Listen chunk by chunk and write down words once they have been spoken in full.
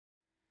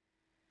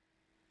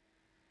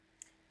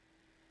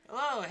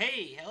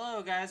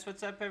Hello guys,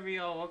 what's up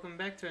y'all? Welcome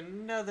back to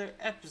another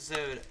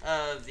episode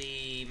of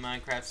the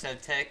Minecraft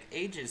SevTech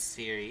Ages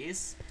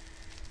series.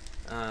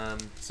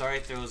 Sorry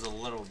if there was a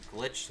little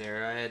glitch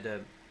there.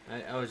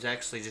 I was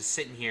actually just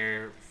sitting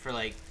here for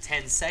like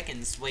 10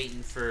 seconds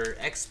waiting for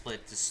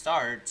XSplit to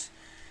start.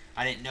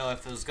 I didn't know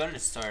if it was going to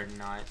start or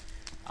not.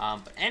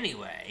 But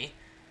anyway,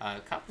 a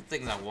couple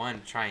things I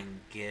want to try and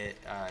get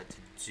to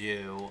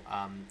do.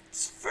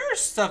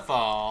 First of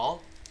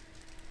all,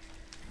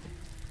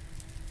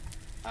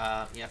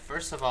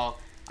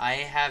 I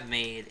have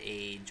made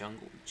a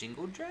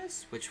jingle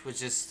dress, which was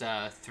just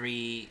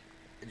 3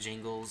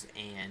 jingles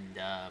and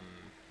I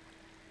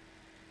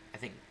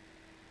think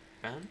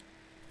bone.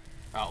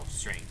 Oh,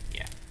 string,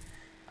 yeah.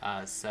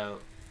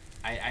 So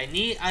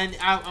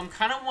I'm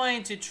kind of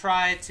wanting to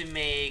try to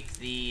make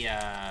the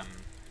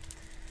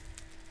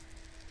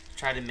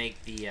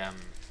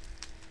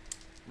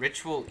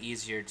ritual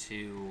easier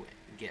to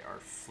get our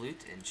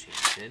flute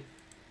enchanted.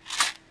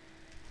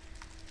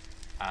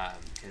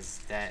 Because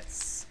that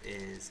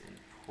is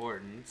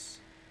important.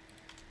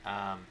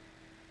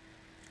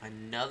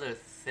 Another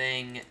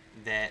thing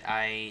that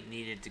I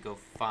needed to go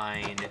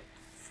find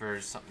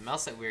for something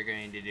else that we were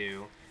going to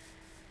do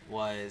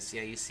was,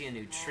 yeah, you see a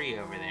new tree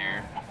over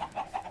there.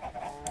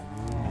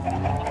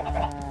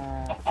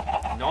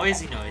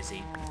 Noisy.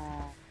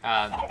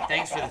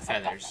 Thanks for the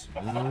feathers.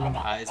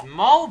 It's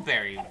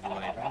mulberry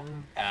wood.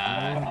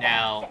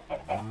 Now,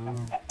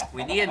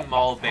 we need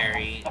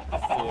mulberry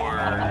for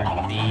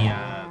the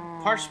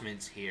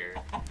parchments here.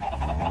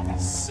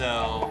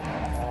 So,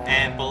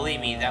 and believe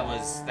me, that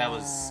was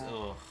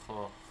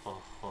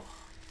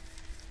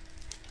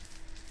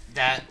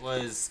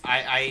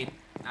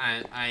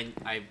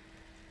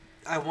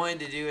I wanted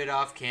to do it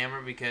off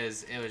camera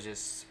because it was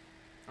just,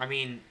 I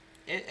mean,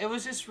 it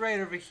was just right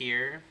over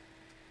here,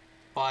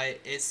 but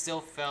it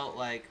still felt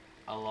like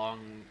a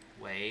long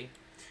way.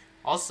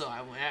 Also,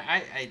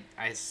 I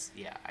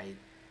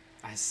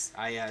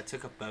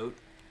took a boat.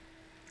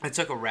 I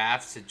took a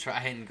raft to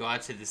try and go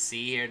out to the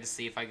sea here to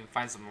see if I can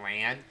find some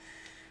land.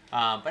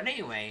 But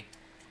anyway,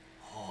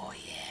 oh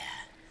yeah.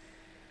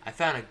 I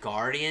found a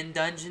guardian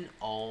dungeon.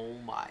 Oh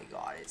my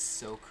god, it's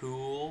so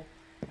cool.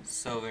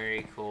 So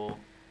very cool.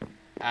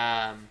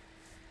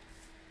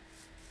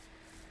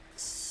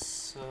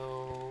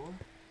 So,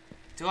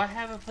 do I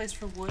have a place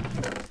for wood?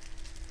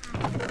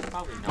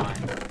 Probably not. I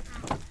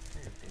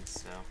didn't think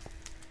so.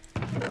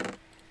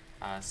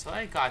 So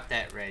I got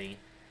that ready.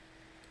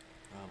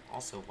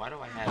 Also, why do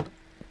I have...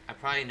 I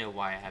probably know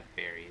why I have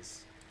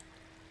berries.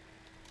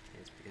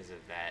 It's because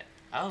of that.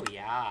 Oh,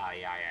 yeah.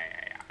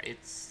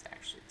 It's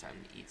actually time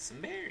to eat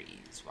some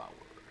berries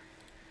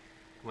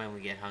when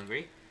we get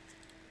hungry.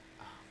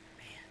 Oh,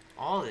 man.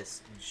 All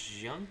this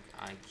junk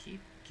I keep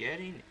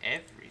getting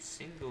every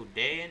single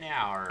day and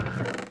hour.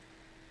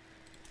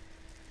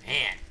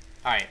 Man.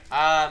 Alright,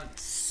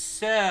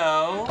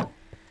 so...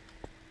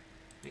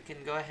 we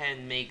can go ahead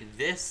and make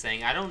this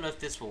thing. I don't know if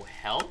this will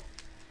help,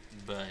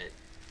 but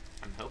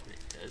I'm hoping it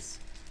does.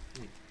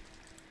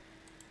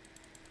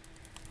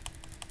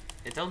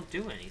 It don't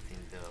do anything,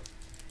 though.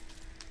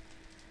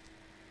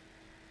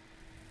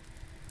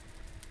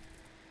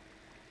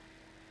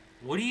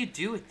 What do you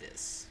do with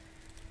this?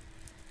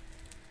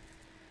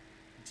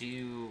 Do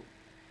you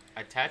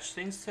attach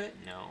things to it?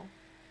 No.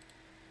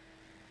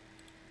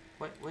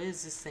 What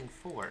is this thing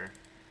for?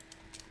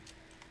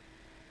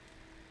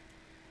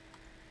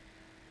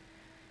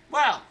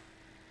 Well,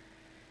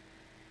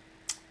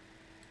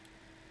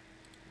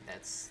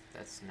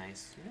 that's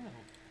nice to know.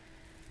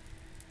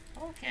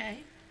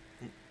 Okay.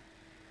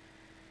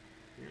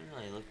 Didn't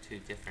really look too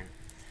different.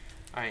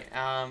 Alright,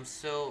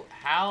 so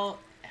how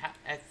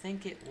I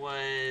think it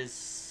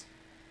was...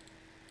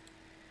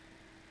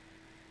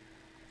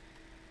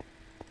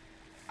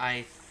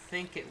 I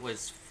think it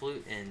was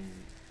flute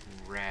and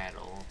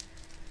rattle.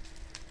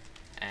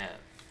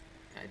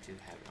 I do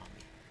have it on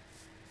me.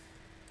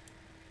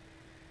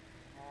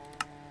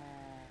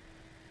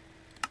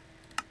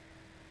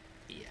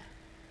 Yeah,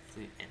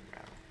 flute and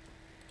rattle.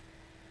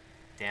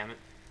 Damn it.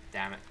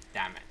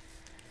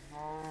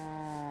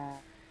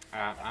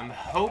 I'm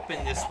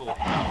hoping this will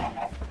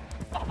help.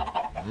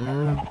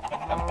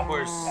 Of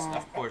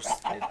course,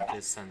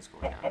 the sun's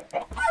going down.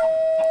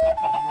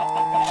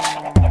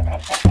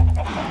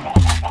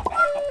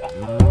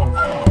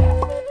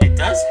 It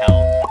does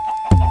help.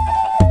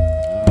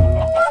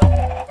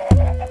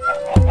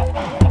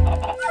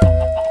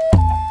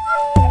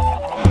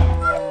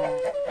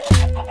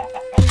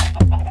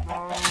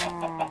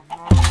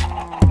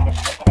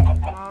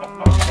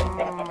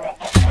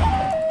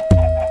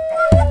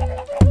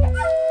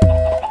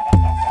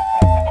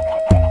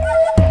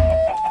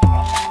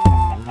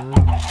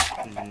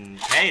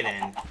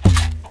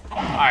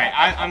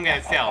 I'm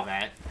gonna fail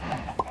that.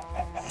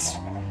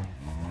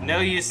 No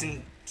use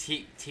in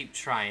keep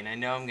trying. I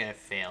know I'm gonna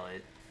fail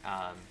it.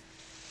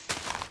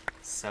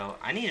 So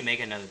I need to make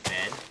another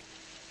bed.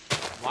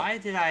 Why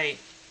did I...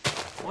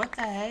 What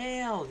the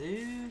hell,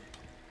 dude?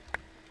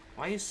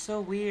 Why are you so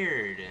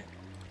weird?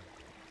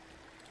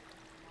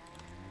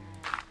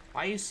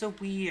 Why are you so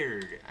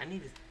weird?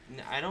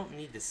 I don't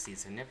need the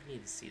seeds. I never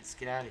need the seeds.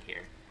 Get out of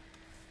here.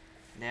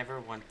 Never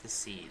want the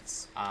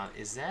seeds.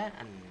 Is that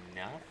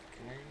enough?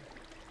 Can I?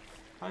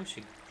 Probably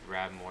should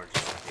grab more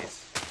just in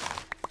case.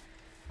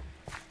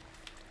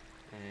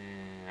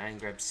 And I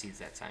didn't grab seeds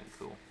that time.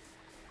 Cool.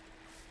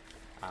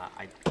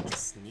 I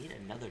just need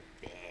another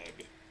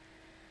bed.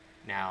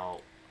 Now.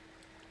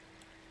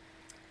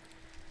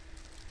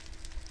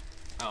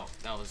 Oh,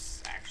 that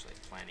was actually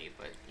plenty,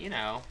 but you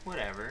know,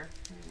 whatever.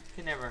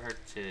 Could never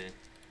hurt to.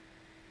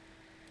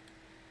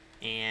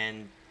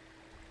 And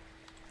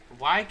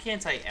why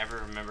can't I ever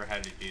remember how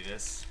to do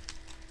this?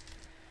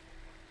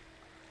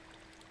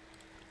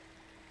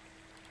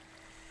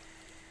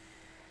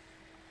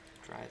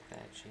 Dry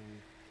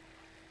thatching.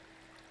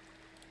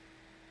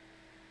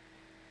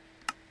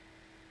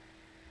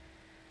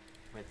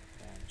 Wet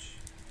thatch.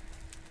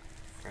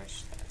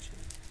 Fresh thatching.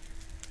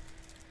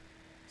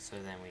 So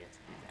then we have to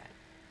do that.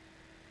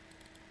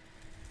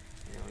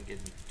 It only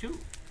gives me 2.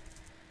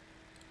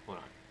 Hold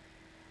on.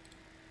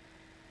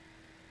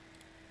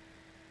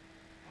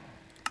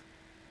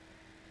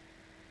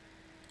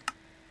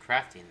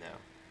 Crafting though.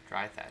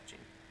 Dry thatching.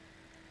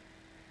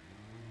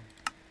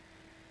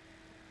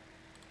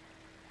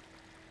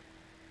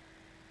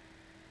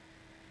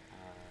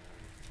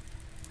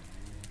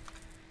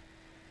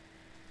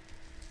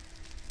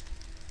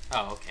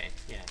 Oh, okay.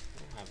 Yeah,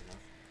 we don't have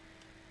enough.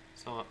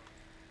 So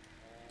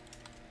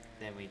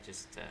then we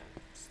just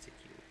stick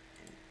you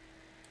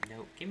in.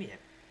 No, give me that.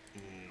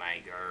 My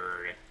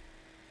god.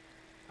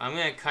 I'm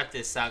gonna cut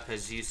this out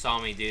because you saw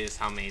me do this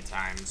how many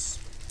times.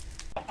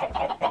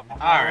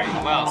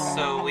 Alright, well,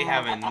 so we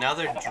have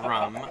another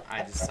drum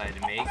I decided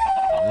to make.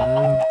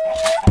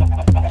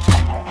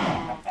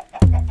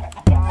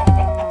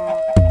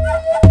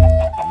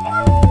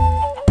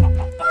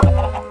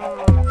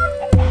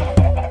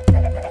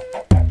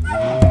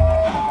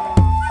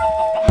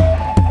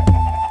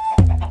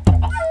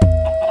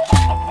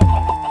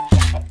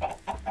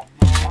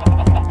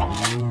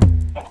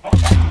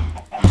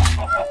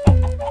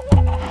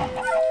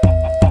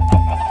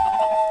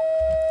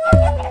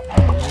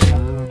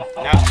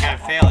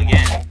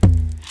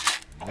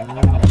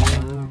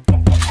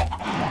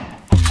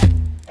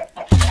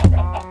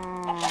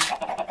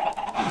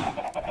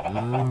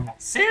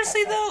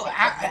 Seriously though,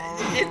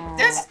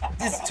 this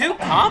is too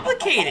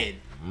complicated.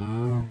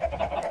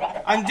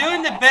 I'm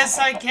doing the best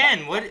I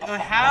can. What?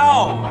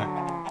 How?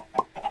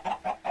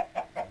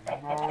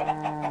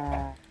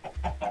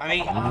 I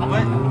mean,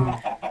 what?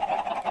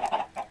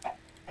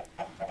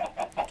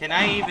 Can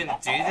I even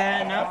do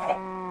that enough?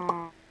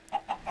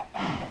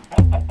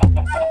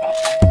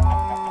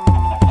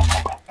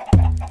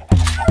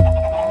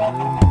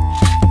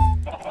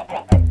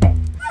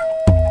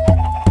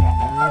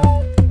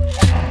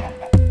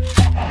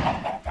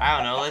 I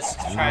don't know, let's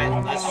try it.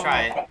 Let's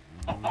try it.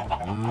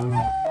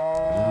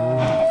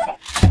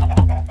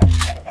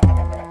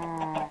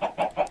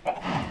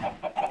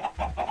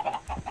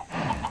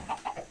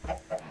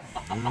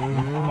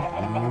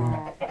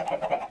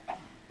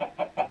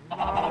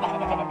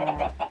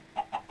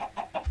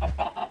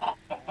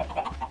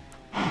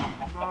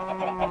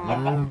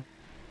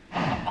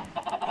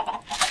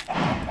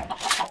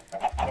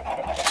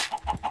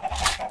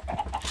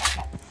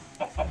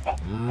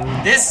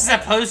 This is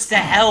supposed to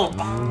help.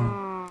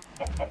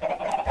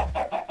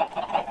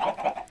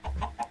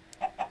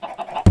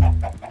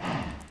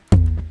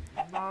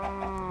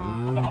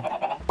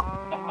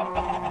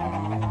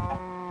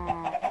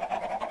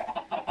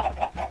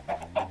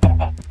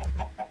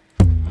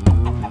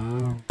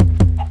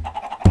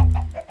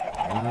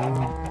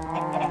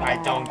 I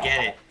don't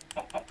get it.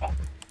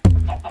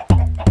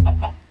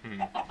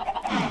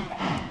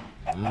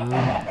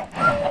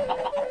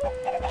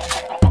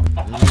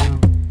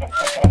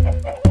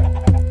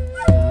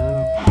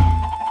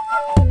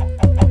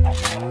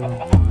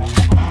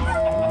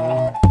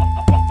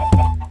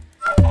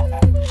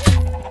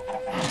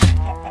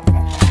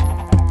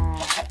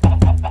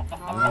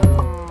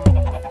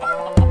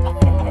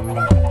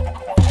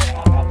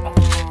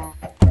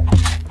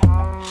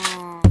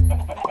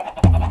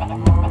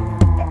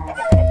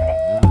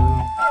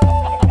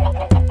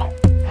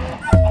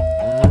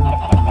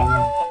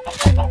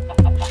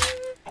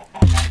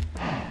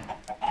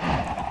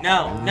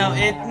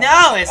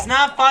 No, it's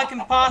not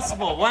fucking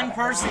possible. One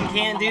person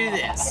can't do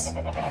this.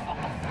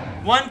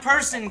 One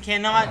person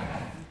cannot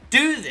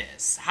do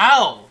this.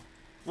 How?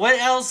 What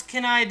else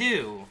can I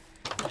do?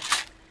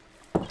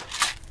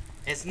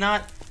 It's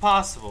not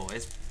possible.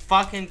 It's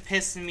fucking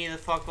pissing me the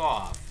fuck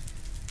off.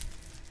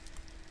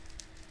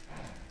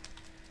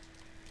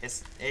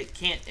 It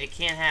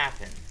can't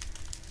happen.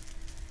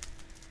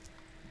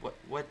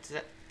 What's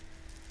that?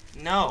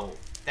 No,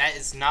 that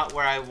is not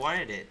where I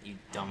wanted it, you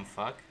dumb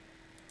fuck.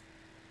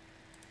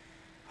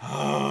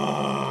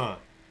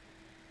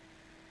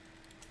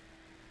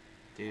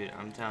 Dude,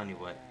 I'm telling you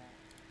what.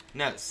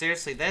 No,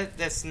 seriously,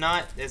 that's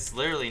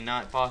literally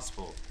not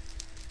possible.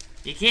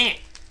 You can't.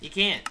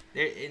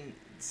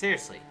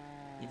 Seriously,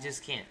 you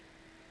just can't.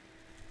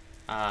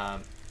 I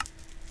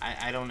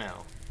don't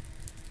know.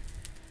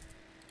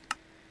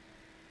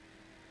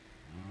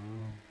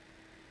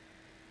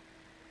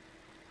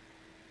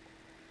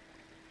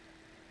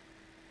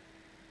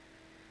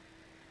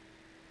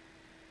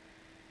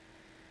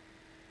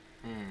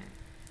 Hmm.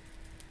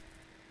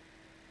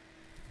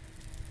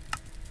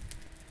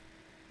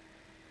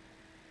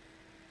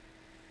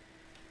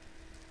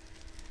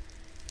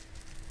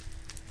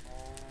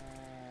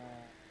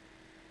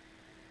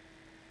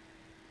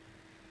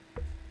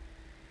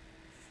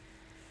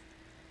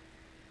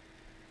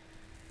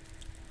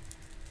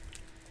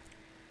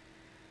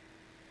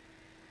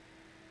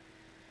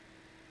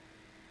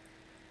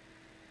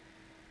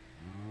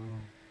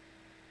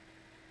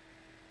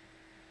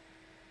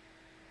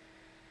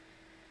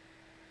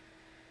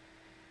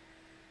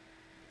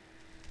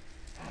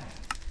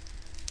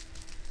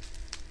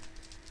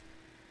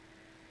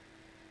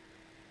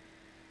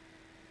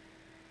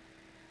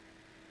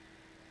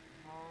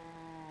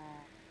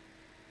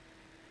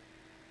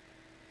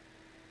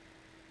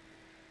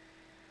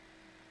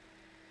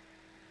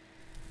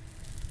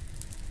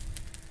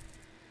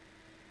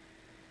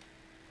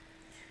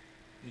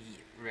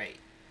 Right.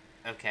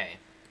 Okay.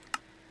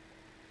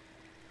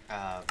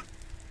 Um,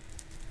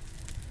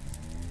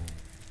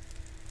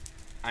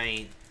 I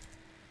mean,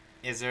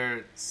 is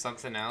there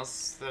something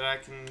else that I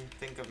can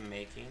think of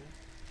making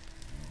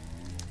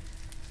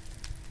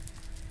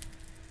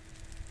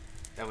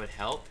that would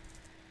help?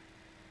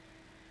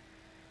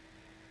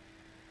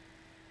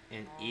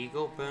 An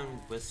eagle bone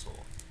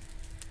whistle.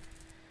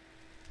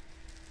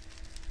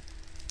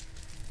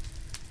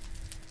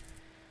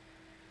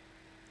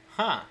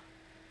 Huh.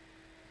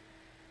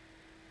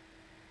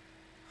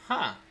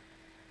 Huh.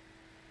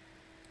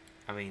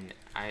 I mean,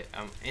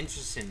 I'm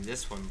interested in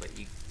this one, but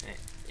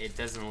it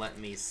doesn't let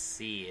me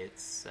see it,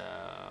 so...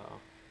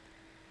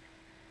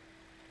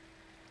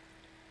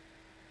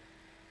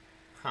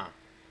 Huh.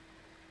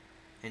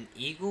 An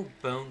eagle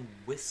bone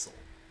whistle.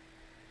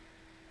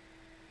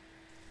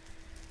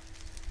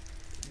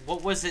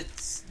 What was it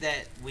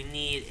that we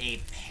need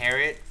a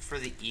parrot for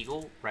the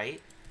eagle,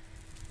 right?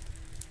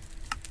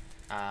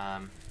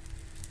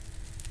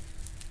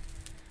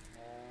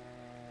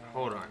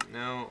 Hold on.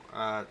 No,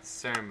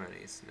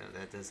 ceremonies. No,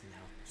 that doesn't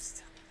help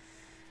still.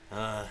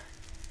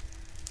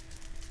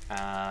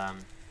 Yeah,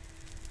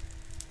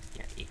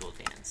 eagle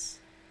dance.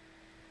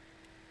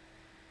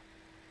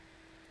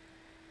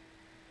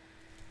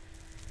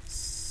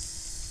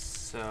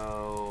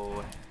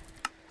 So...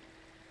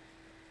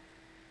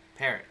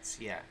 Parrots,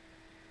 yeah.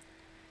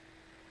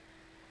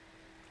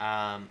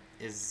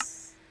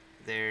 Is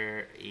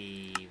there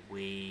a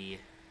way...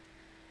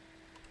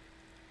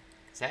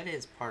 Because that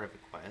is part of a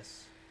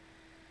quest.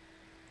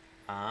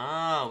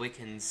 Oh, we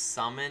can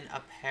summon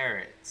a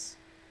parrot.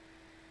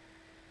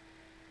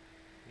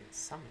 We can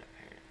summon a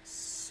parrot.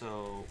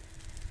 So...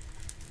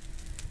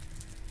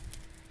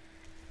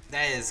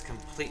 That is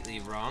completely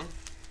wrong.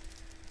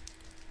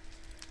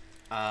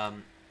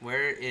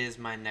 Where is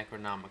my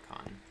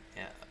Necronomicon?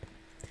 Yeah.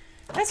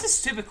 That's a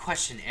stupid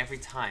question every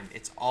time.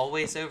 It's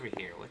always over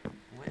here. What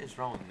is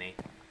wrong with me?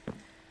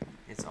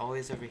 It's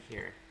always over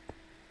here.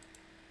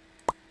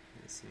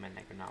 Let's see my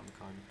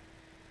Necronomicon.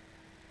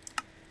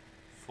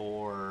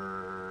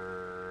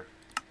 For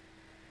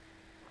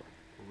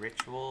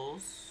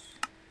rituals.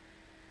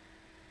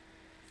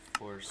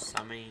 For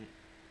summoning.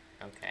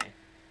 Okay.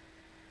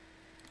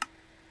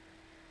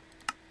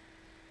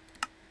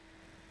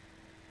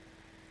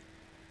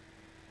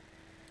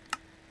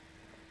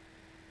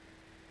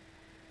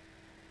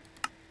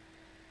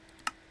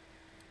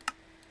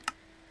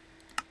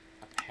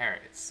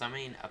 Parrot.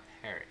 Summoning a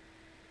parrot.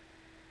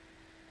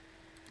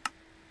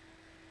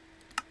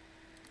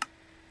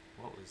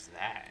 What was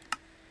that?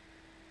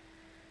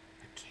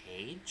 A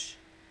cage?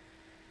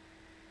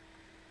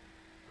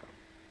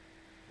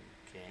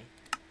 Okay.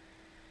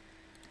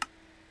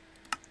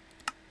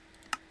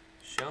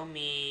 Show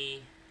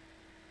me...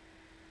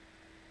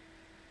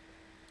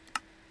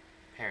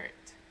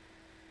 Parrot.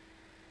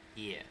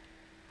 Yeah.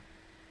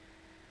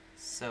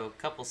 So, a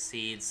couple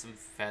seeds, some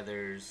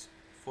feathers...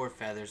 4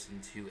 feathers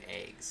and 2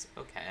 eggs.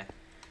 Okay.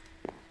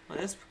 Well,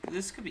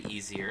 this could be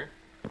easier.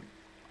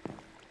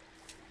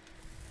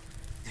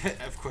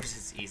 Of course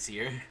it's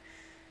easier.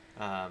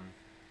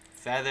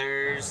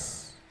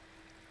 Feathers.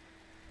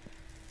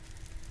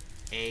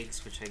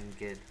 Eggs, which I can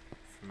get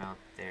from out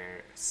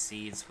there.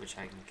 Seeds, which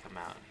I can come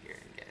out here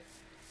and get.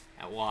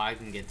 Well, I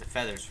can get the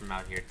feathers from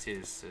out here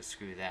too, so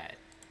screw that.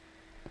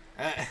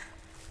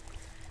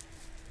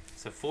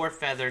 So 4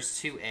 feathers,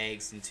 2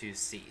 eggs, and 2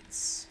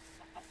 seeds.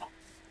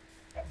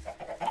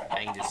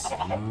 I can just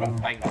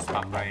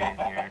pop right in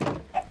here.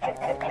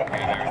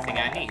 Grab everything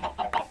I need.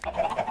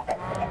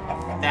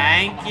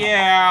 Thank you!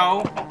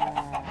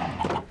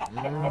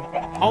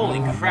 Holy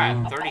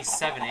crap,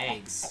 37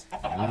 eggs.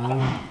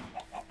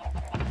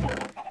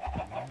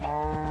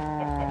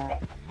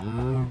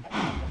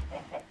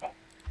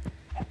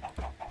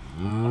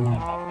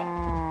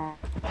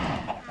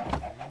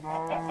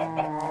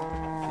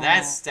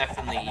 That's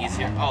definitely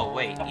easier. Oh,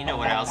 wait, you know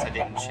what else I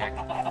didn't check?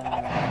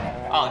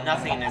 Oh,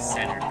 nothing in the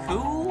center.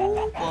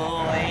 Cool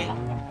boy.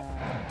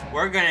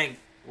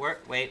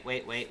 Wait.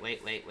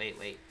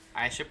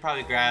 I should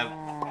probably grab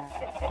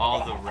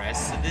all the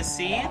rest of the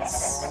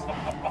seeds.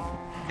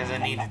 Because I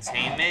need to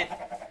tame it.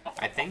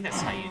 I think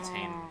that's how you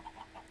tame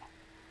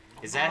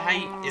Is that how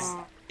you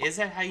is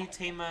that how you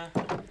tame a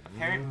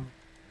parrot?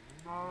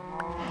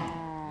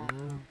 I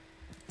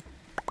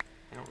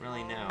don't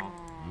really know.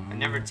 I've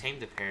never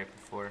tamed a parrot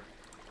before.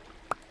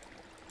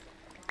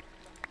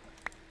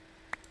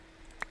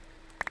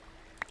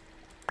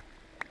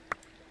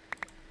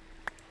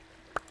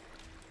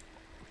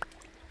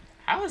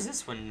 How is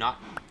this one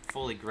not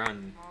fully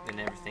grown than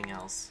everything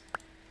else?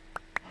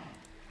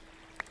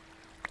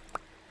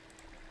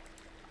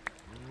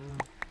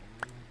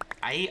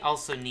 I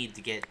also need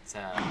to get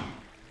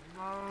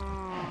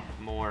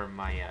more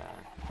my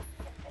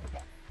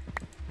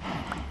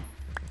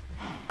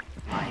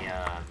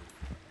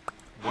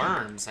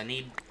worms. I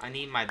need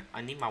my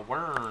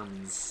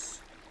worms.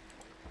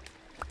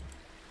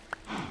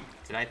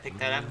 Did I pick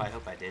that up? I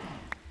hope I did.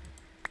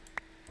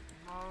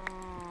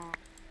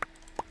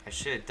 I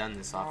should have done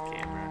this off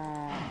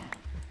camera.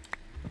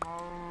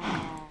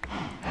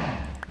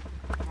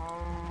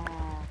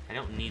 I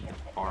don't need the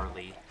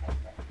barley.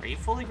 Are you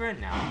fully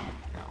grown now?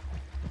 No.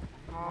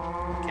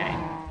 Okay.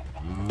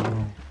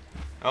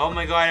 Oh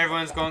my god,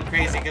 everyone's going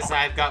crazy because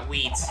I've got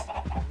wheat.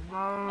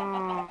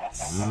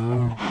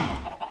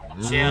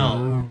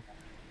 Chill.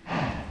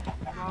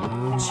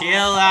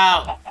 Chill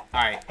out.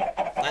 Alright.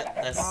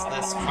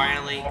 Let's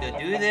finally go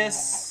do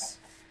this.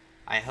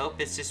 I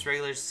hope it's just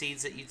regular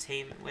seeds that you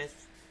tame it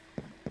with.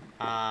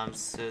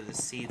 So the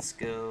seeds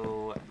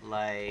go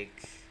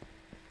like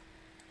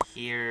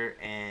here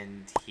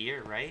and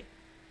here, right?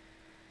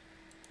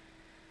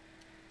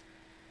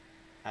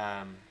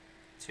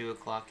 2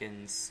 o'clock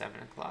and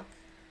 7 o'clock?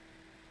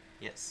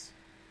 Yes.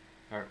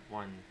 Or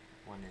one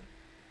and,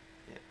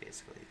 yeah,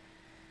 basically.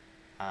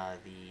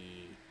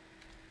 The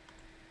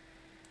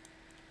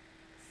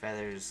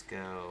feathers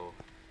go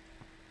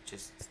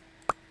just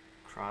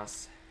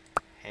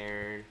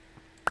cross-haired,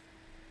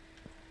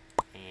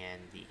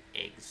 and the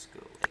eggs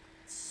go like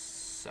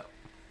so.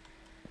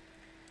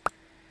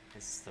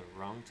 This is the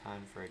wrong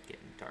time for it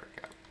getting dark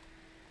out.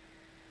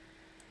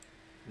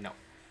 No.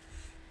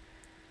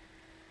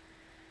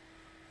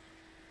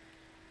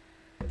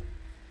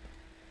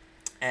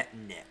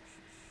 No.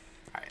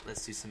 Alright,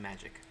 let's do some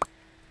magic.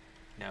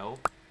 No.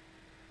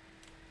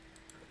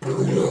 Give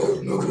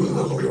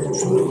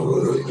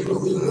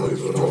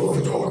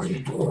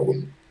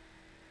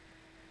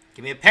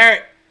me a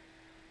parrot!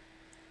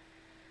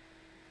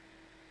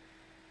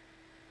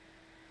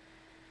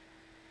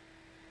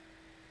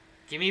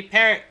 Give me a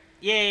parrot!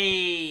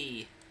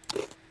 Yay!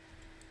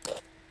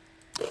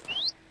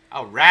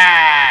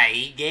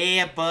 Alright!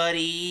 Yeah,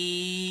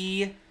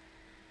 buddy!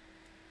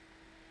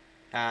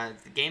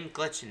 The game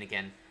glitching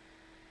again.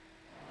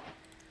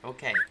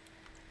 Okay.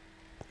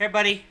 Here,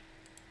 buddy.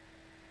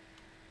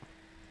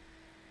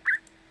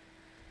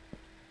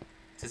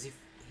 Does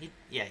he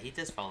yeah, he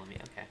does follow me.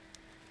 Okay.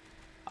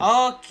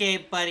 Okay,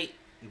 buddy.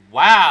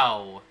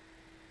 Wow.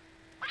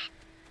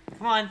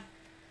 Come on.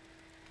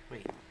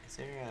 Wait, is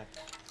there a...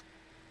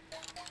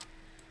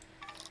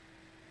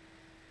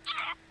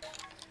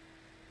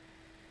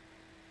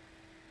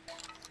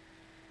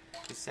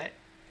 Is that...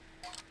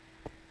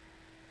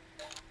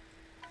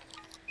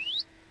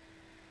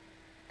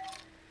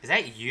 Is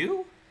that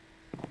you?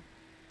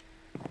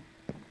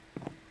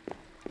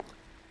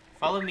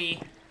 Follow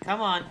me. Come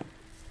on.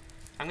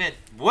 I'm gonna...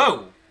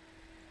 Whoa!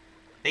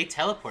 They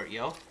teleport,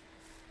 yo.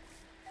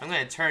 I'm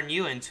gonna turn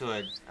you into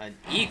an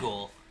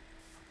eagle.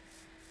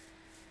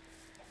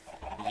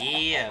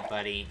 Yeah,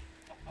 buddy.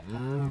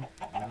 I'm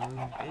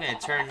gonna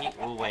turn you...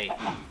 Oh, wait.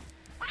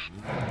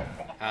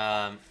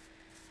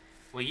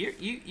 Well,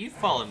 you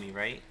follow me,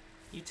 right?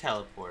 You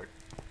teleport.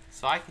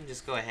 So I can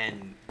just go ahead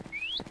and...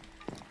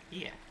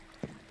 Yeah.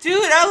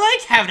 Dude, I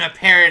like having a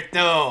parrot,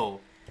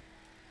 though!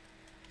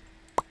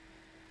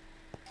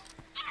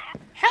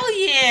 Hell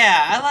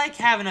yeah! I like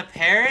having a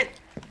parrot!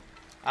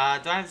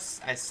 Do I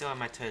still have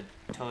my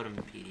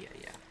totempedia,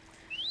 yeah.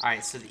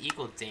 Alright, so the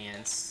eagle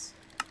dance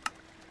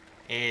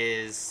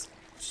is...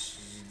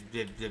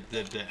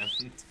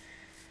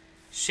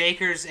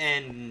 Shakers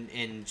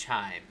and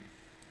chime.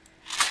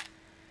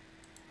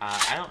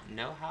 I don't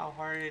know how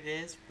hard it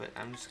is, but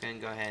I'm just gonna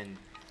go ahead and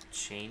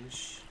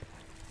change...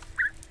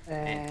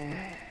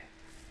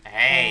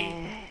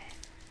 Hey!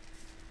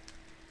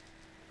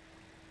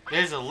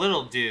 There's a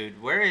little dude.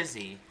 Where is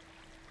he?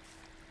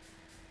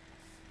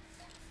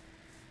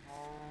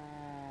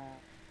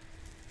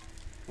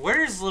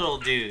 Where's little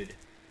dude?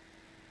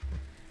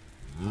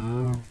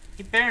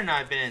 He better not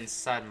have been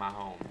inside my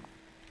home.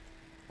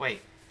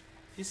 Wait.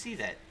 Did you see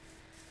that?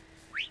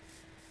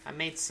 I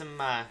made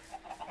some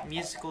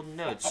musical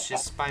notes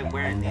just by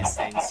wearing these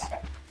things.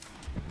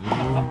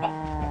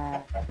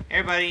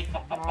 Hey, buddy.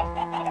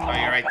 Oh,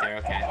 you're right there.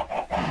 Okay.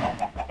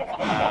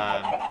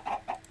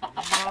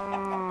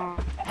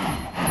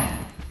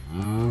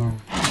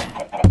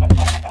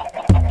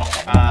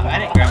 I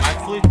didn't grab my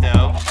flute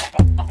though.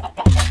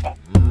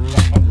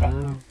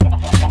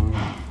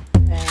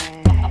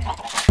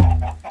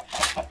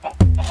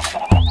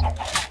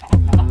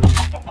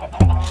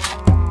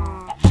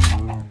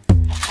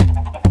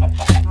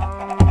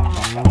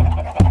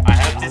 I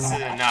hope this is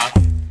enough.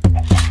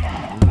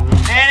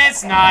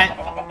 not.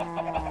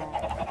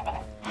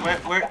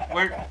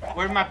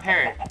 Where's my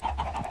parrot?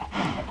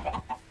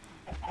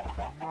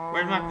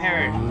 Where's my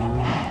parrot?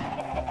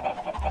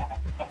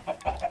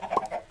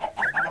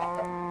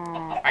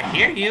 I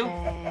hear you.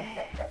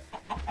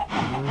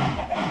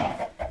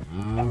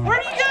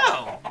 Where'd he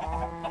go?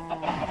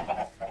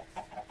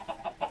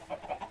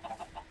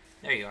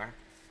 There you are.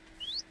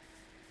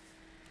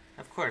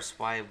 Of course,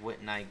 why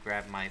wouldn't I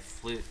grab my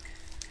flute?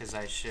 Because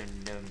I should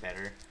have known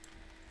better.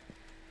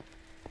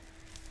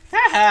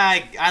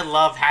 I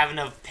love having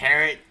a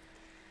parrot.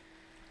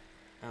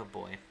 Oh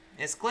boy.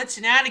 It's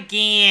glitching out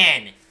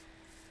again!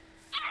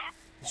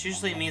 Which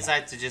usually means I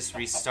have to just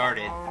restart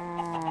it.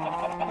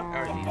 What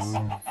are these?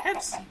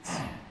 Hemp seeds.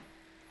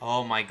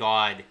 Oh my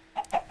god.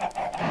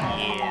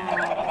 Yeah.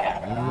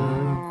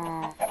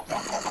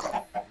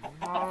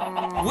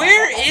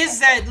 Where is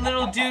that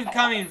little dude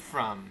coming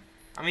from?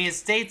 I mean,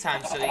 it's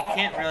daytime, so he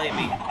can't really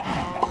be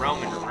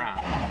roaming around.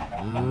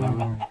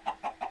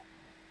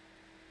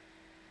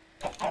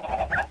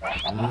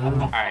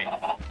 Alright.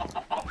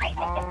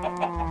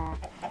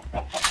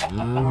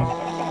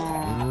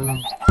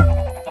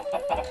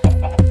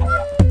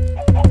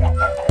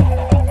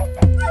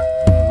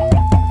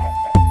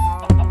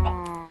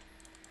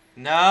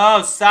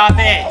 No, stop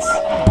it!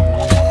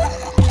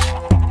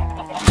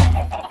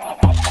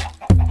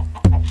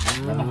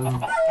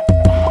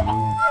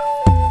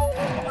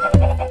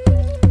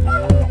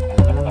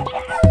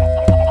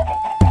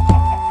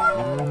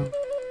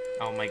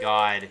 Oh my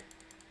god.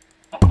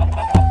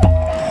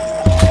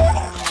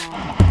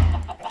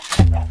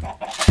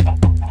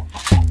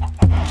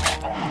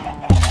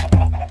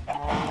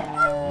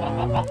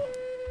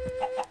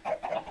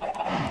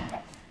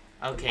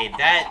 Okay,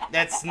 that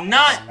is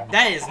not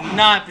okay.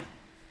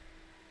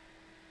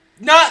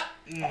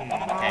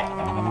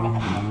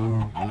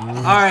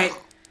 Alright.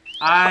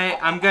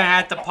 I'm gonna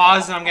have to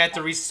pause and I'm gonna have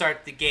to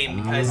restart the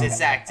game because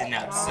it's acting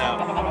up, so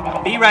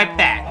I'll be right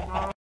back.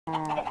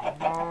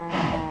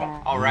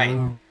 Alright.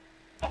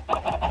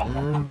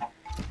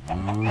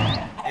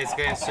 It's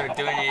gonna start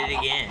doing it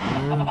again.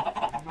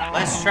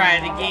 Let's try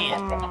it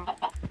again.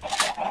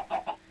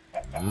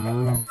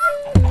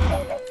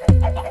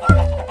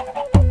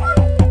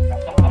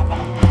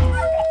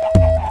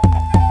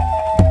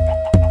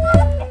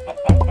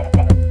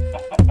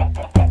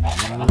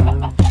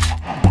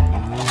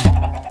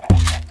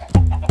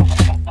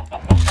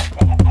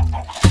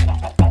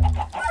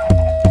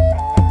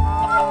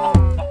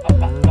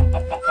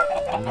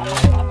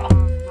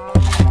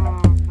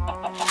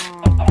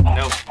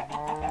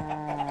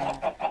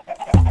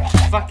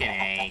 Fucking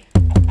A.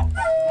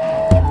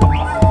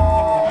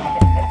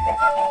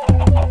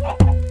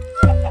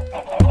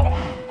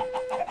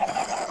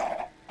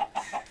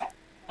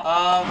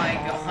 Oh my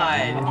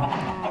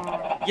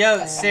god.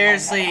 Yo,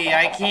 seriously,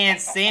 I can't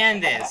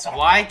stand this.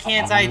 Why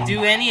can't I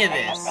do any of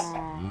this?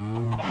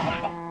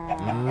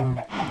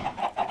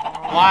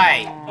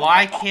 Why?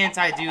 Why can't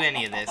I do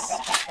any of this?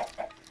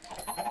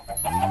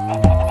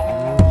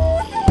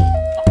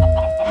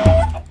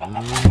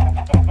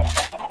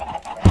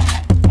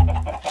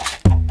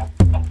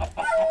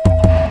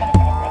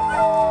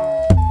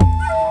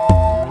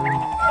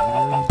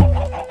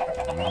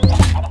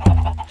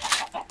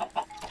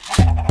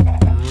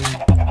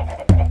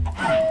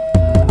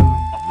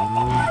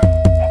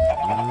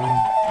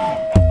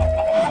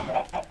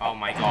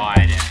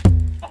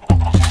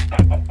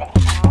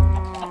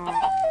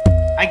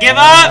 I give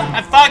up!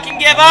 I fucking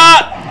give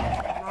up!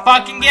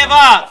 Fucking give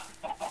up!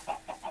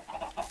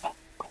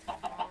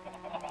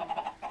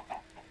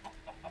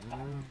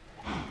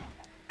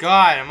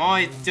 God, I'm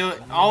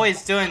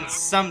always doing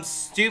some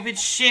stupid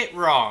shit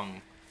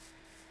wrong.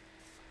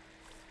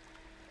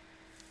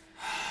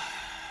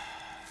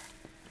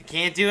 I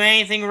can't do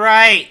anything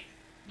right.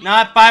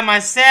 Not by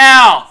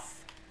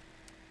myself.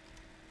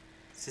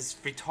 This is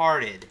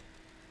retarded.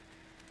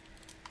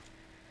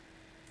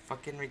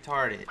 Fucking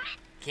retarded.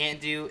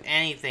 Can't do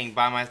anything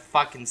by my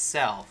fucking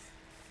self.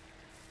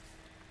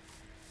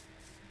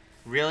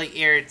 Really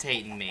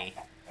irritating me.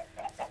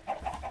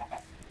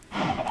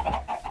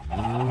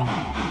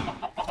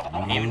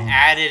 Even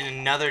added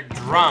another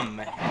drum,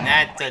 and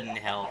that doesn't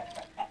help.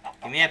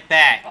 Give me that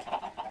back.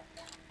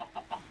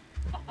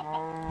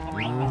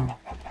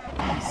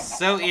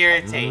 So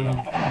irritating.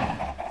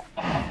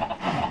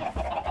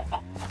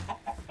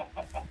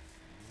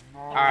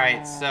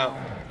 Alright, so,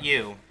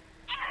 you.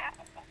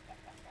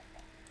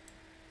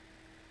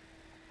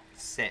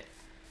 Sit.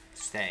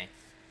 Stay.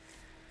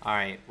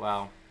 Alright,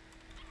 well.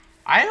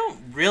 I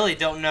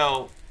don't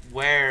know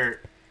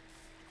where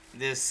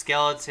this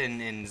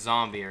skeleton and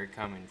zombie are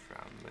coming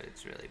from, but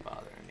it's really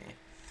bothering me.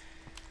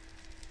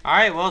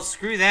 Alright, well,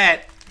 screw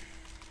that.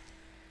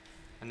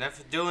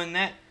 Enough of doing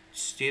that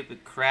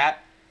stupid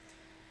crap.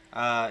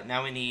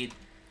 Now we need...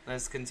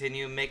 Let's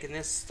continue making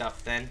this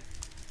stuff then.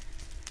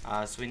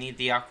 So we need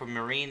the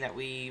aquamarine that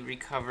we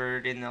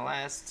recovered in the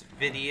last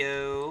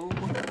video.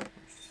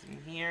 In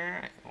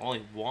here,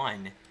 only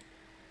one.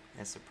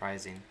 That's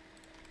surprising.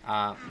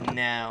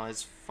 Now,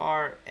 as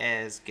far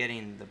as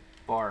getting the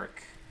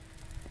bark,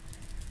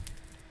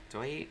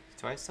 Do I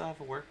still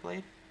have a work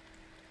blade?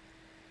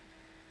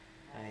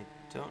 I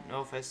don't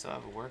know if I still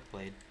have a work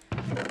blade.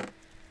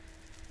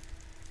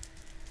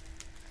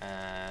 La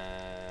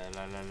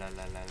la la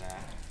la la la.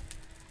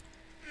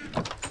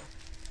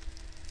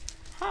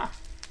 Huh.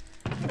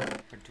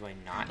 Or do I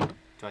not?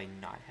 Do I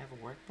not have a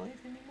work blade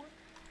anymore?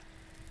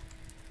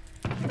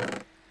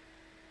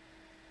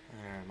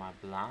 Or am I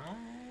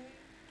blind?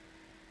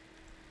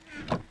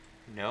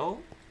 No?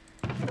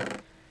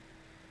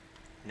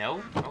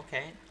 No?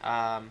 Okay.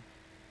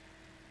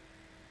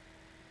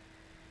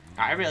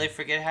 I really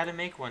forget how to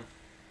make one.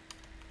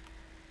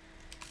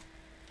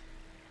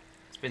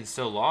 It's been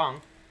so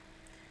long.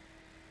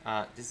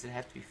 Does it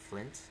have to be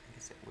flint? I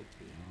guess it would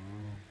be.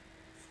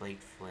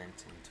 Flaked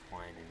flint and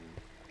twine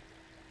and...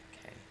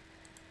 Okay.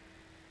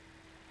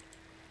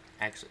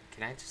 Actually,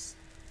 can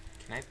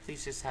I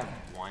please just have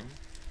one?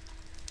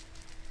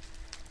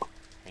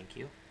 Thank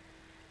you.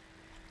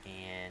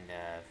 And,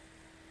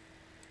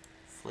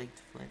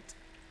 flaked flint.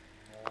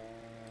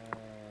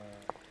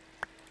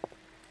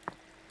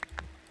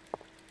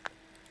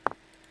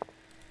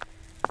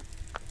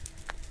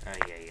 Oh,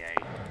 yeah.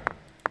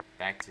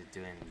 Back to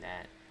doing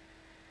that.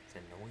 It's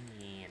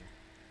annoying.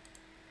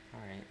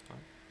 Alright, well.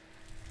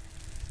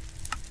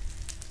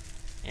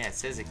 Yeah, it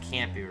says it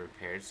can't be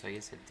repaired, so I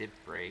guess it did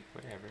break.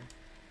 Whatever.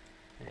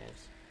 It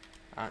is.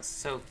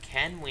 So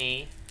can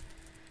we...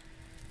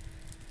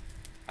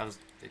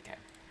 Okay.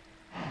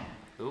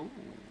 Ooh.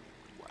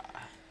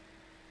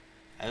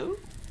 Oh.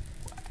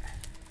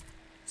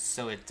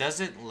 So it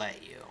doesn't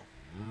let you.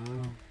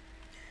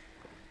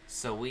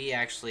 So we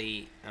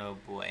actually... Oh,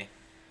 boy.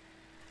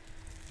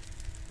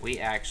 We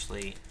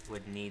actually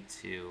would need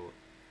to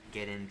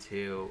get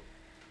into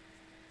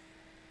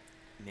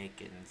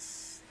making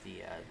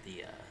the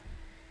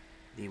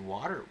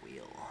water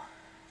wheel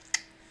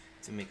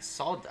to make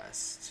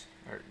sawdust,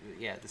 or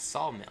yeah, the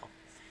sawmill.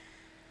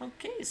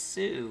 Okay,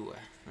 so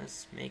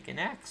let's make an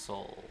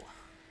axle,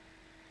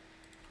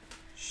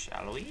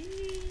 shall we?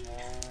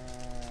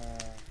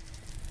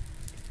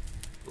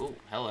 Ooh,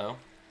 hello.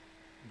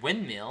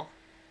 Windmill.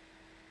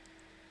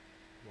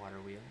 Water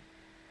wheel.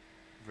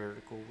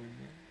 Vertical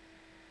windmill.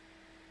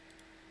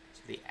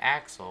 So the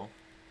axle.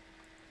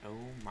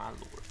 Oh my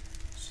lord.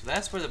 So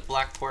that's where the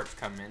black quartz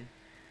come in.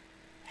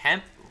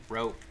 Hemp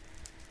rope.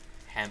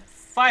 Hemp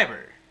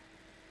fiber.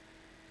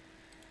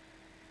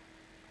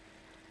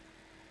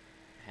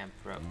 Hemp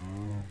rope.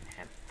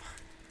 Hemp.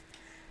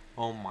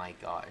 Oh my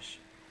gosh.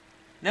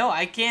 No,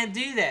 I can't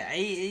do that.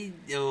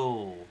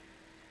 Oh.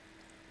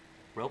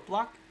 Rope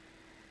block?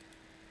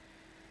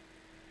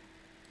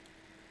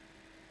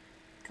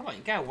 Come on,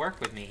 you gotta work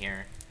with me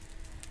here.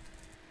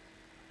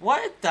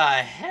 What the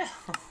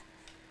hell?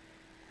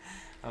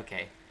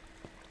 Okay.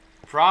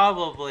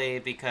 Probably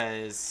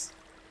because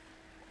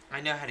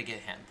I know how to get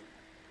hemp.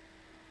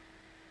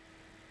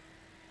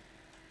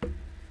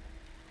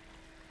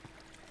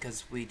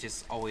 Because we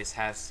just always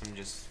have some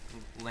just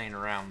laying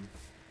around.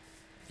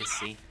 You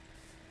see?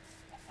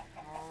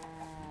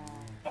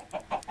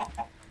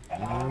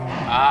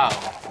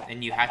 Oh,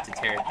 and you have to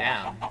tear it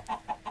down.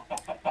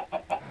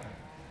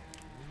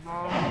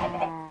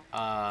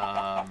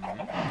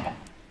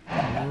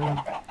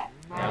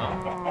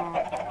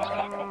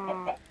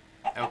 No.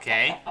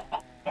 Okay.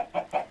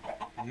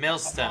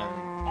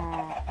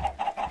 Millstone.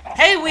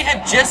 Hey, we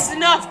have just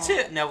enough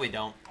to... No, we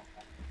don't.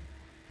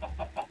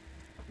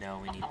 No,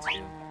 we need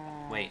two.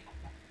 Wait.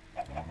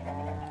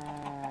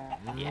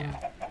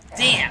 Yeah.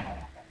 Damn!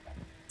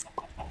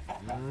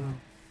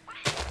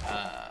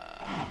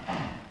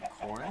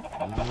 Corn?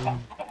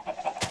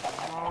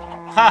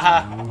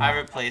 Haha, I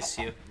replaced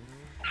you.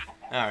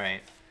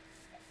 Alright.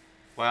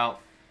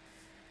 Well,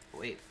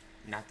 wait,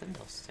 not the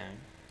millstone.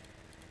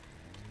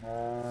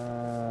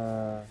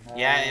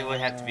 Yeah, it would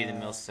have to be the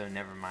millstone,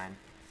 never mind.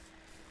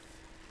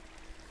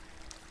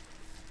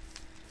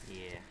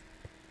 Yeah.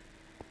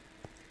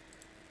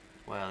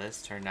 Well,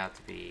 this turned out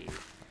to be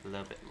a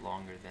little bit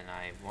longer than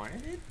I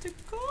wanted it to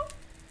go.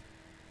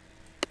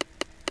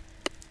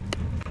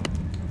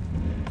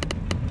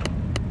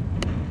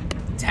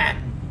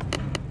 Damn.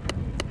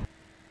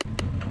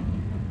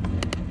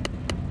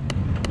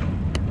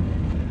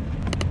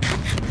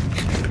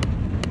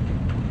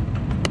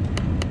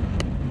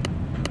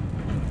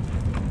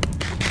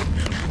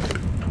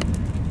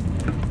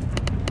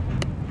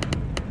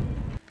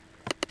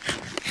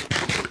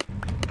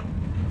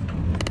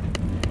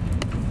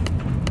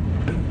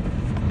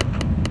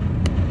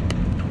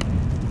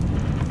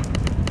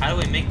 How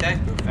do we make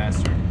that go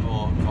faster?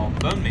 Well, called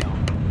bone meal.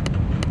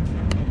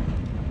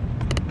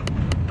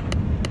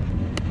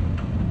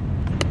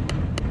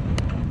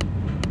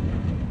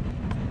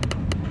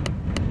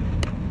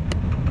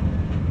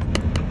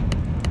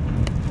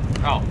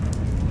 Oh.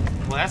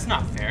 Well, that's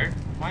not fair.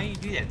 Why do you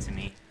do that to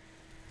me?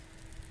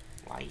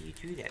 Why you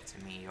do that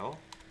to me, yo?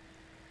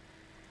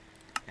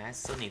 And I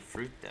still need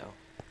fruit, though.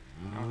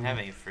 I don't have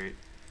any fruit.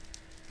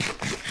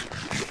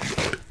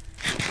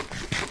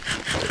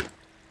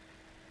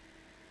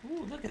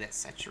 Ooh, look at that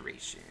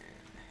saturation.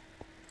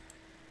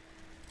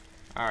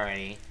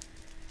 Alrighty.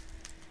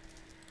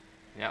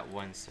 We got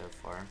one so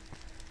far.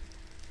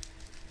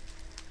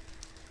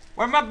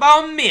 Where's my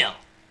bone meal?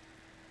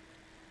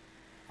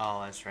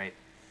 Oh, that's right.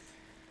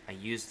 I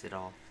used it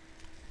all.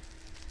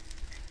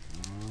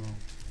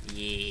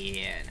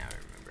 Yeah, now I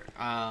remember.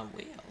 Well.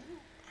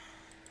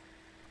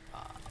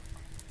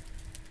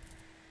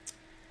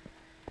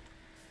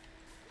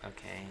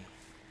 Okay.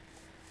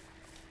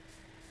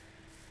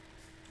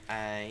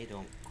 I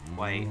don't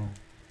quite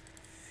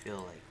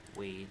feel like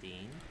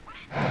waiting.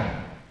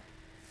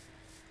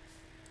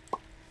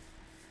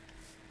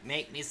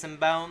 Make me some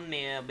bone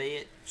meal,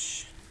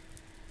 bitch.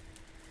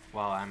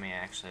 Well, I mean,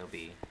 actually, it'll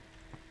be...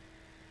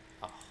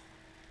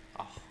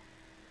 Oh.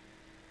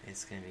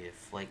 It's gonna be a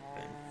flake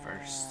bone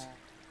first.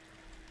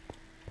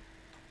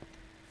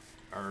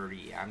 Or,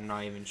 yeah, I'm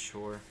not even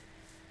sure.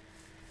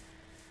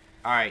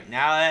 Alright,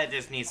 now that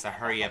just needs to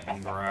hurry up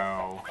and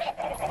grow.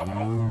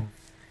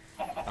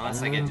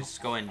 Unless I could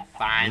just go and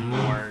find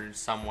more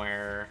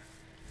somewhere.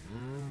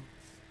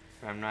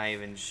 But I'm not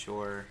even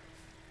sure.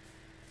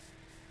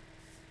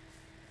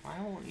 Why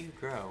won't you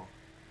grow?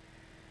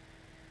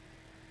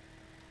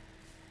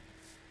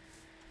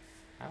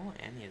 Why won't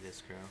any of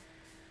this grow?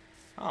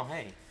 Oh,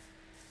 hey.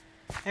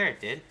 There it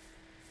did.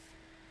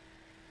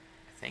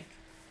 I think.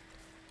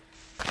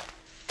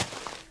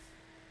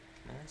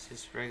 No, it's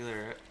just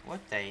regular...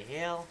 What the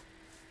hell?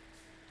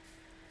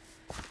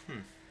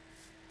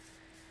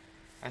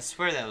 I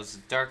swear that was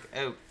dark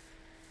oak.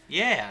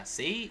 Yeah,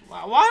 see?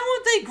 Why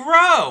won't they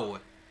grow?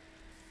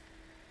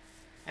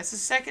 That's the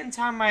second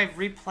time I've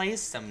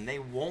replaced them. They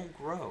won't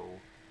grow.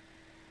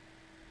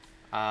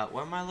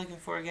 What am I looking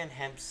for again?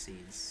 Hemp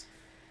seeds.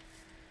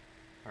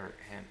 Or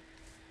hemp.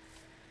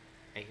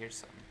 Hey, here's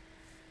some.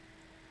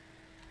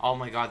 Oh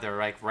my god, they're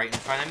like right in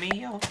front of me,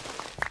 yo.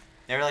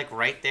 They're like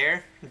right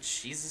there.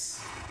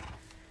 Jesus.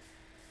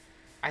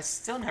 I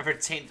still never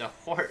tamed a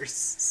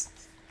horse.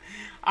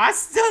 I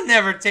still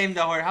never tamed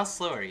a horse. How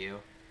slow are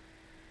you?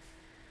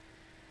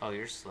 Oh,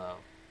 you're slow.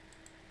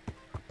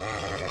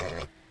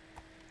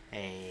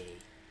 Hey.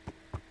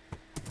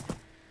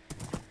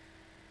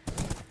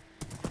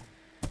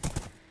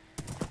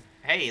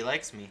 Hey, he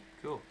likes me.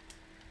 Cool.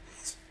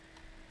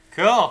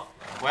 Cool.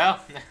 Well,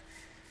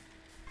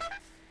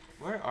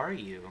 where are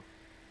you?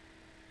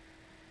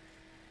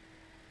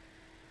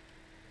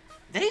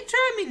 They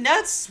drive me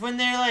nuts when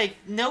they're like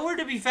nowhere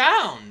to be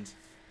found.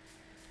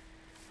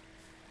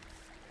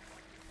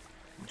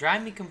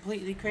 Drive me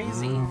completely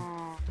crazy.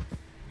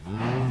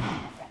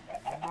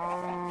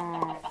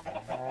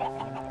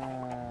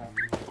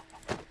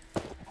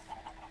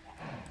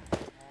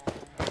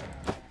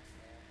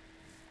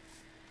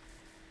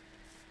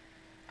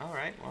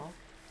 Alright, well.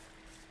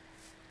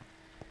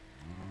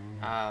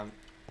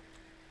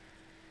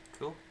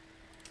 Cool.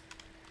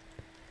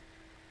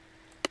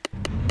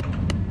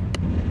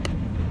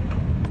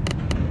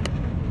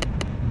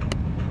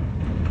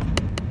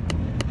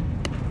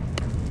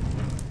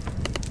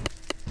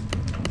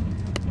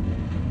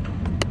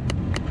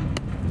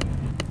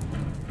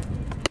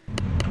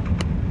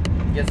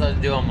 Guess I'll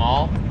do them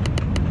all.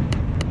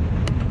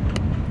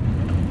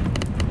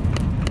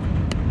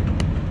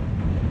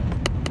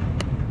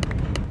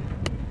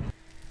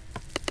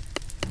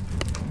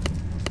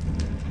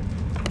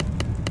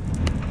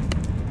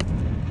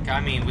 I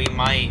mean, we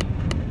might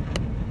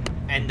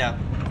end up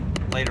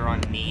later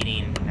on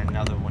needing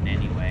another one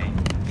anyway.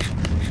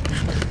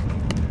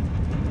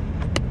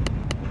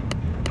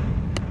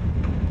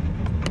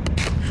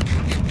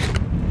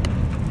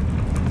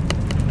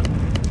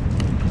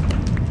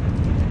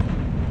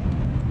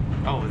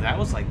 Oh, that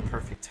was like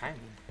perfect timing.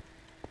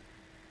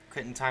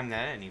 Couldn't time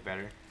that any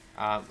better.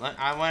 I want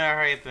to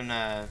hurry up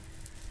and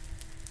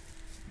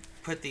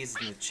put these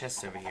in the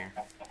chest over here.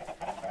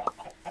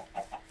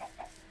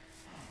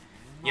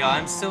 Yo,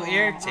 I'm so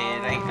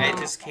irritated. I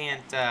just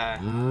can't, Yeah.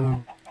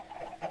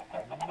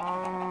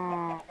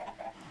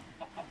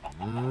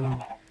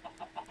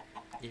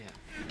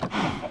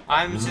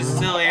 I'm just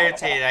still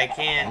irritated. I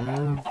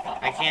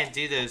can't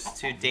do those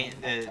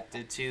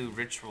the two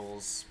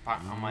rituals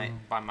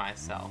by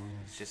myself.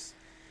 It just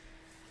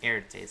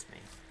irritates me.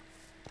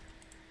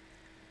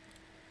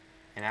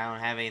 And I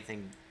don't have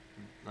anything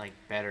like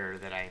better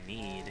that I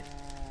need.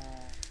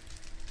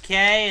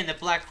 Okay, and the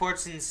black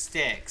quartz and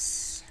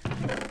sticks.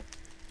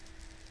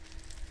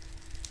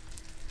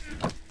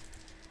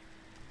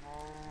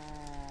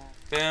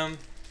 Boom,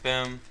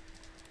 boom,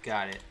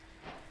 got it.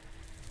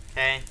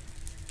 Okay.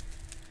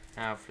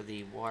 Now for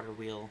the water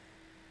wheel.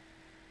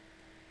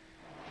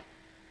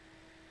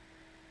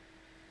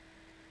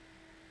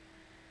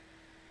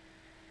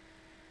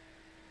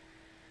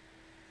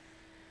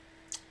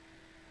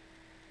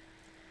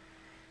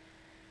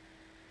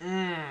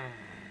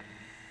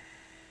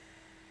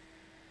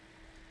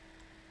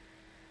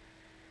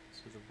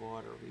 So the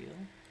water wheel.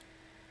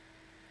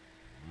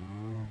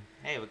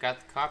 Hey, we got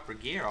the copper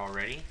gear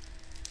already.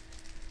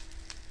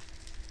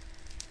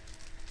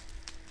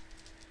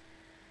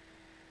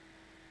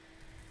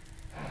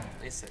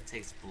 At least that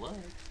takes blood.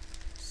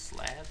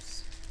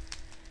 Slabs.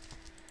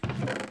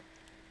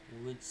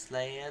 Wood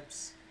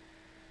slabs.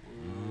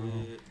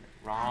 Wood.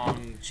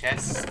 Wrong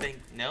chest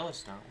thing. No,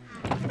 it's not.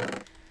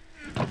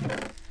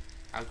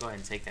 I'll go ahead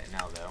and take that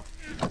now, though.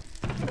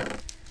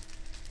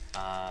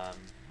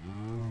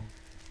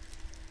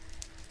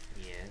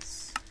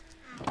 Yes.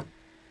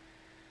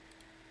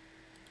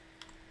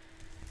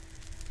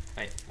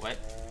 Wait, what?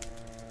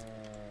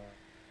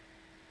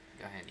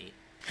 Go ahead and eat.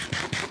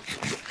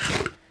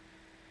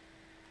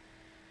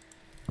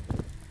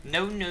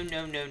 No, no,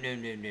 no, no, no,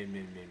 no, no, no, no,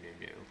 no,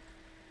 no.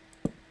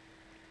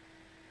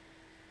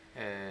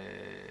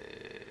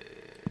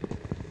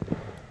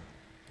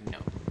 No.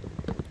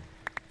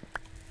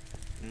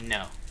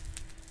 No.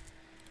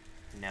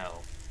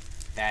 No.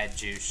 Bad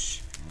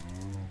juice.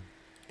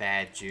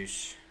 Bad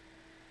juice.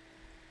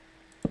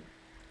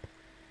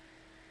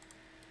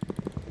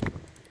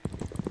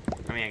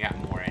 I mean, I got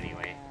more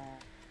anyway.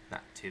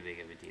 Not too big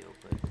of a deal,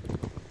 but...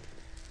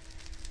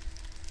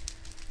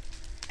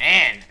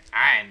 And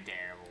I'm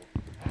terrible.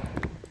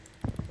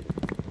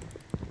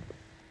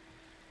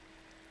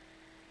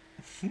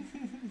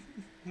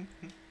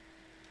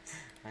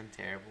 I'm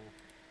terrible.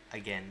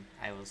 Again,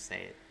 I will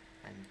say it.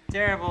 I'm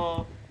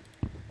terrible.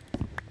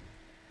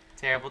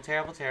 Terrible,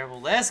 terrible,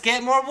 terrible. Let's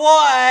get more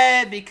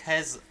wood!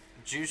 Because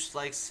Juice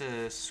likes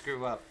to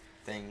screw up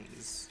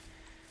things.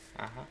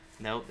 Uh-huh.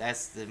 Nope,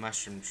 that's the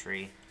mushroom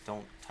tree.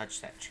 Don't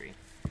touch that tree.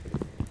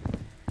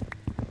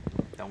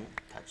 Don't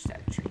touch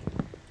that tree.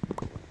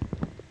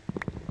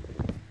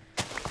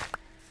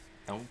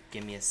 Don't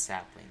give me a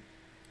sapling,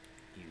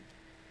 you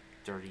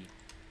dirty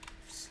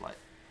slut.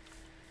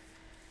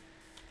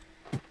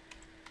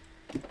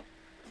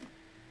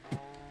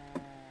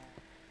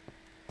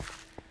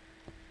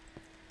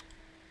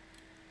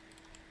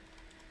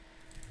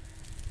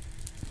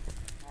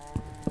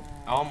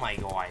 Oh my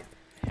god.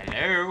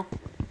 Hello?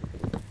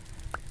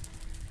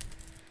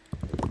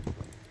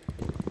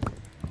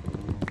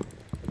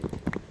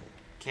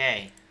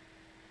 Okay.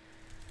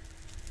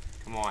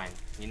 Come on.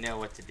 You know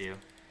what to do.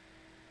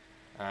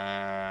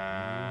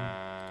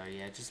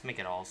 Yeah, just make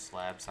it all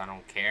slabs. I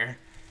don't care.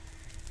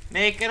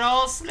 Make it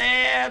all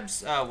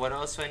slabs! What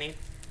else do I need?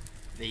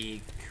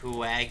 The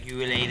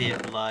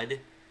coagulated blood.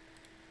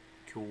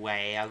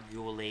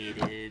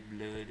 Coagulated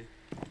blood.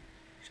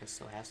 Actually, I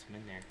still have some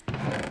in there.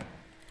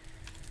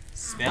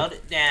 Smelled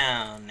it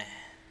down.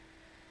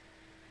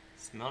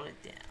 Smelled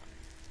it down.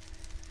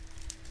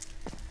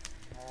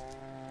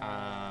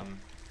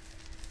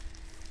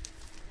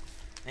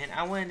 Man,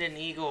 I wanted an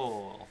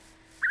eagle.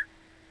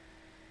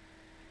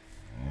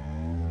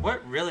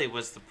 What really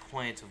was the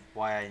point of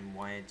why I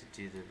wanted to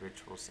do the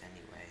rituals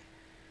anyway?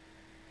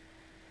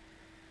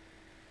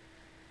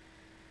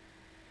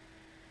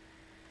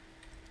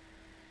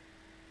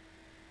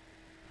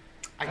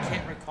 I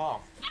can't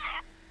recall.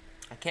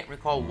 I can't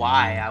recall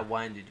why I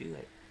wanted to do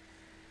it.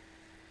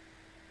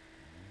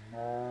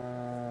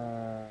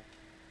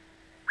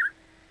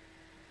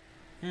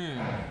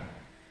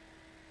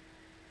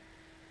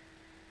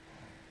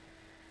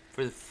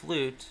 For the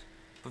flute,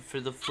 but for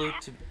the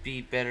flute to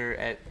be better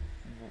at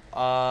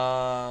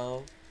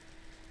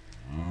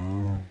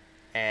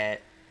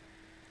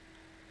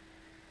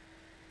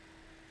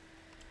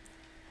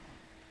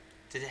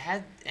did it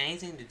have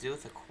anything to do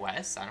with the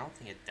quest? I don't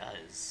think it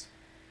does.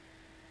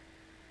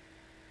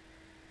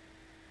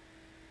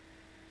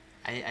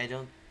 I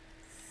don't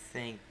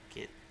think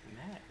it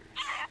matters.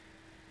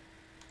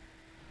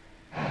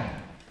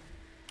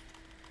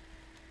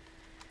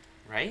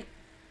 Right?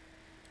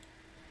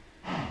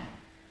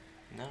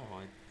 No,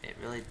 it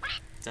really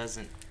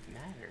doesn't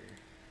matter.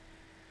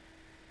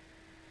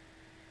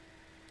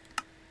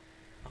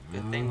 Oh,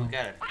 good thing we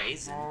got a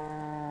basin.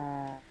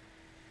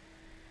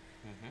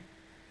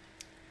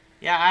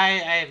 Yeah, I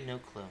have no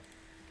clue.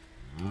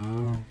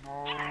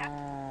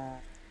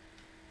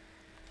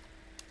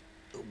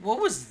 What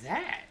was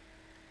that?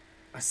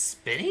 A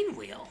spinning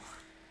wheel?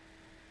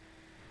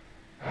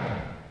 What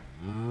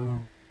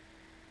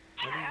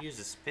do you use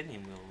a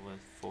spinning wheel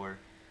for?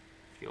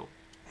 Fuel?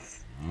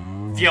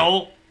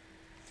 Fuel!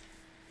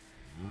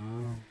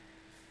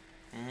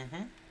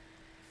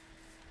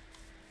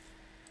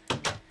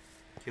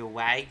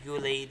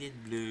 Coagulated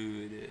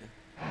blood.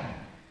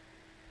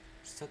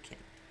 Still can't.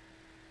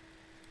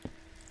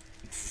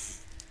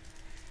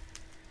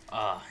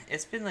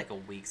 It's been like a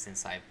week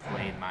since I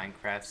played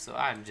Minecraft, so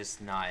I'm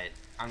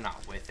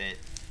not with it.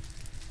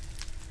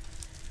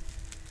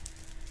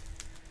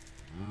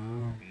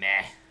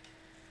 Meh.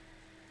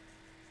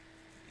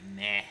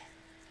 Meh.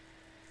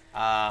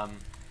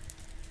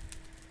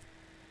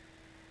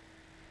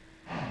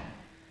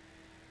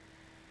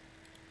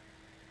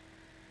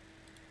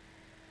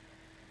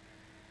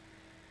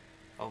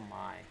 Oh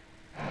my.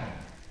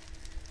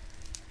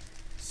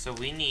 So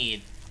we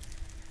need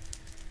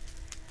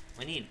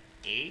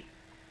 8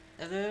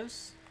 of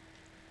those?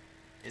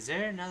 Is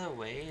there another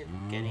way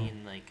of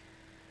getting, like,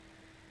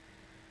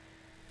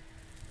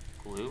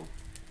 glue?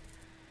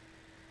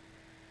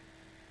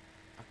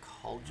 A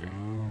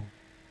cauldron.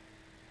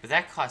 But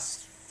that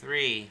costs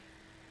 3.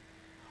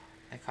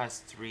 That costs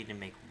 3 to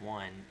make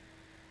 1.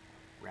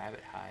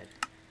 Rabbit hide.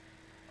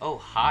 Oh,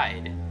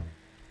 hide.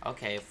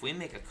 Okay, if we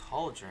make a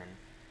cauldron...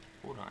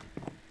 Hold on.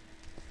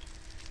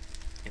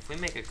 If we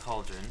make a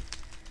cauldron...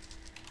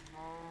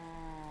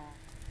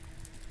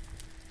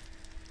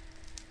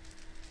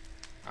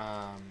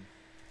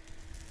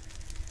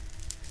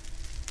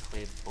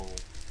 Clay bowl.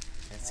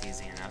 That's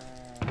easy enough.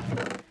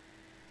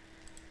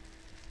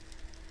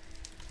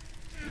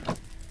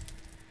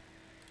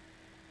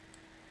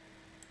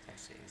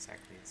 Actually,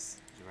 exactly it's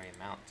the right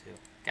amount, too.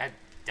 God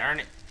darn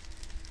it!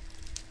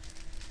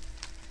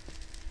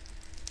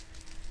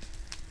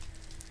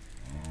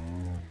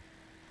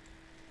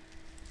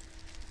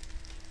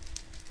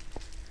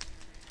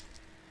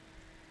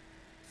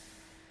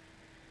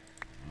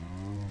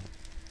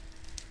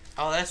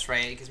 Oh, that's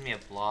right. It gives me a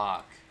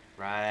block.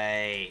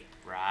 Right.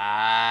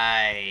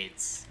 Right.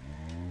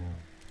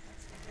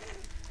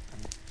 I'm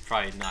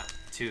probably not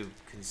too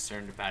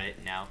concerned about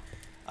it now.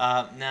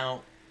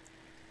 Now,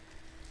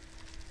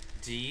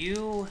 do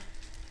you...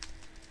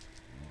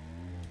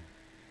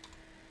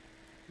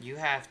 You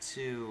have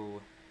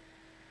to...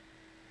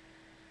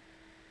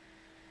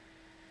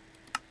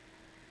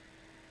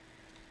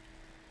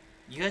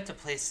 You have to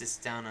place this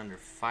down under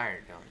fire,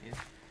 don't you?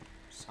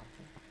 Something.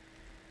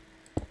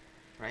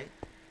 Right?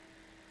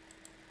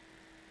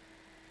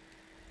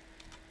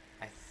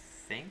 I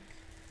think.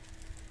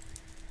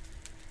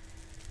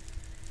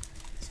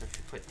 So if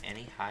you put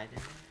any hide in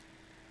it,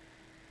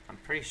 I'm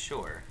pretty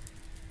sure.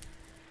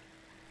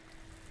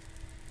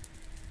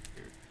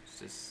 It's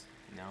just,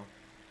 no.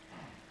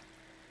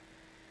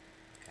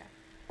 Okay.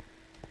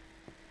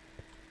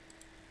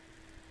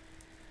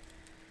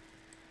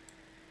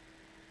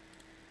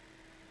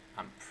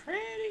 I'm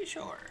pretty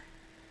sure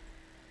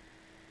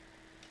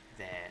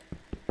that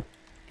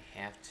I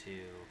have to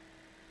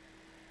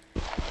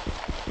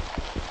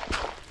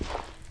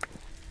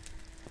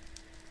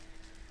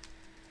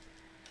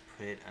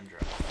put it under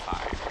a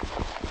fire.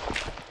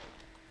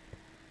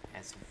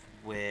 As of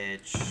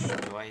which,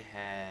 do I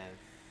have...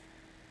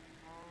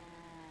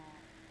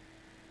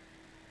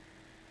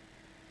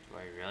 Do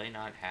I really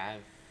not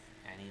have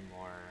any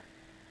more?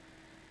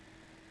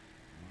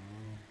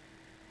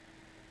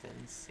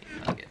 Doesn't seem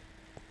like it.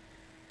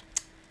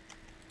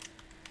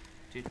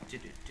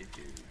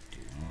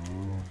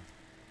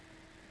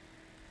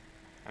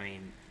 I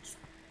mean,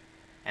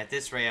 at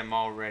this rate, I'm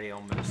already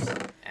almost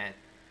at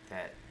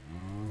that.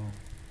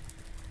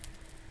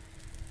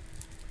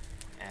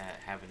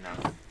 Have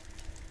enough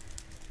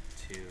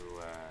to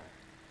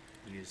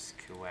use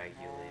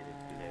coagulated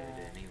blood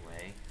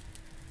anyway.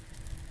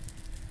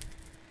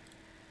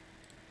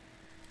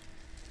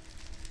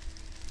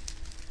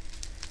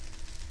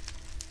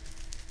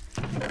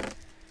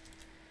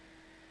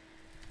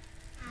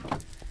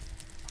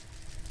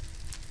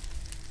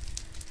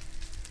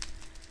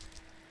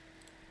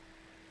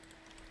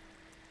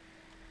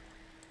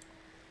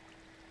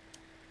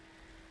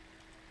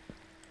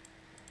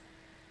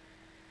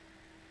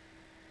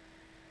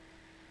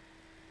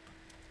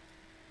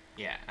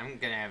 Yeah, I'm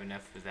gonna have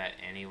enough of that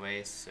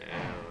anyway, so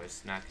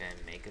it's not gonna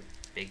make a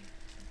big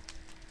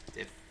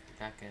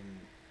not gonna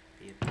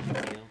be a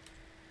big deal.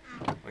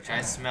 Which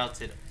I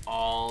smelted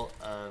all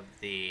of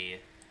the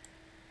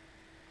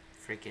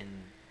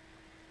freaking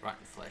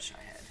rotten flesh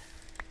I had.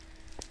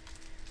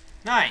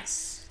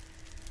 Nice!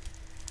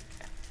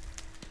 Okay.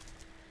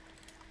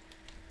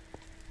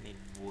 Need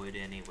wood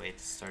anyway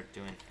to start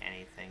doing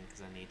anything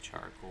because I need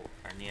charcoal.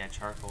 I need a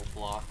charcoal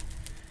block.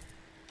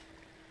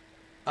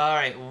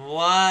 Alright,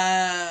 what?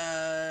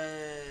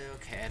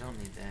 Okay, I don't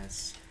need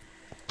this.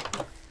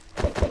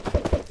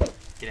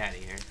 Get out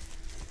of here.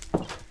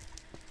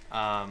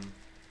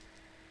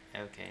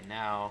 Okay,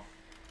 now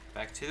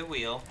back to the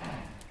wheel.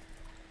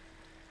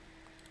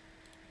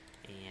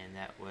 And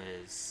that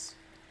was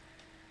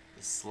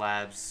the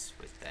slabs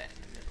with that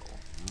in the middle.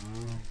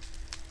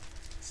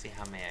 Let's see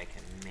how many I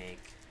can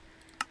make.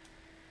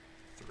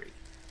 3.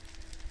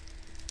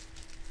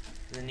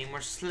 I need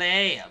more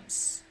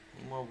slabs.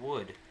 I need more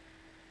wood.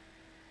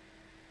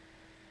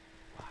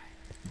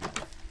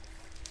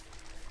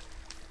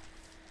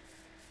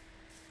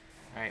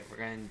 Alright,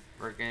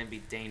 we're gonna be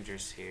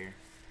dangerous here.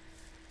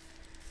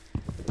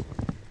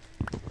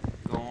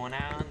 Going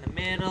out in the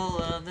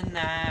middle of the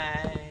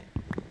night.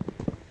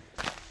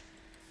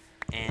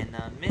 In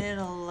the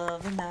middle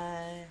of the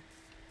night.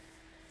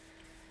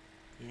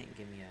 You didn't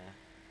give me a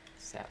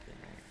sapling,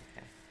 right?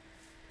 Okay.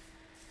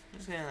 I'm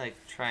just gonna like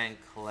try and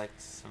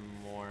collect some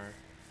more.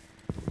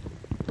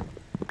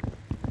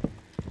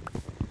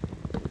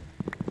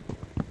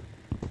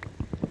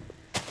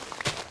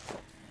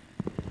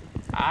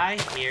 I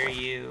hear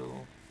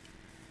you.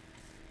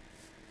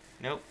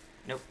 Nope,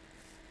 nope.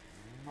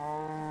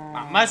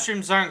 My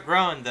mushrooms aren't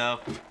growing though.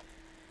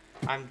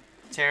 I'm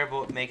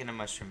terrible at making a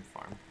mushroom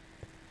farm.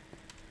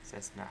 So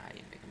that's not how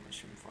you make a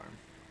mushroom farm,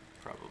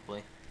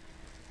 probably.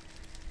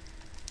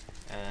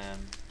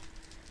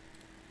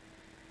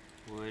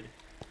 Wood.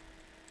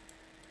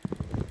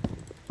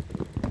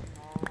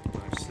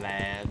 More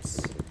slabs.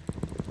 Is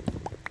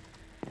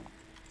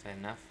that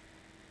enough?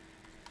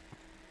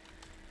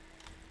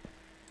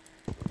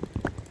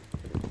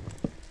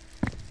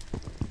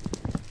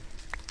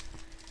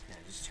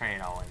 turn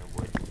it all into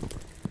wood.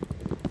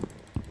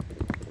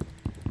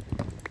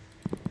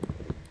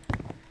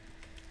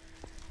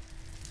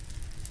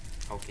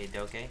 Okay,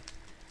 doke. I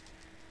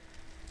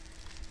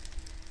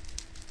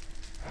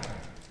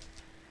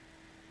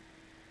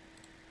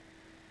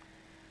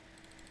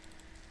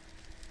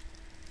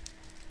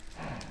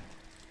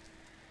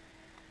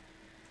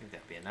think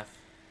that'll be enough.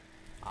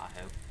 I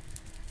hope.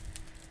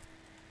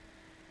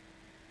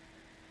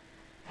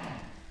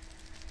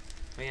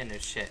 Oh yeah, no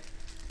shit.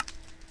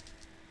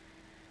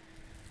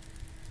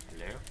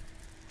 Hello?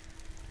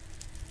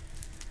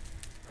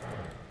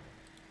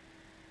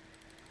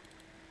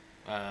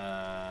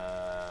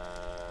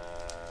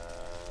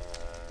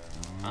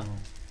 Huh?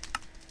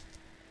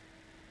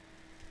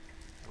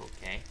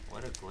 Okay,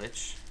 what a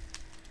glitch.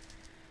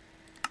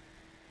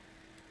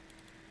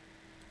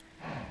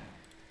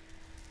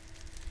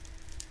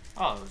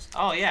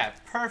 Oh yeah,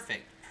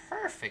 perfect.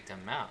 Perfect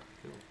amount.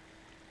 Cool.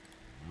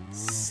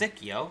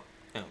 Sick, yo.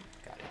 Boom,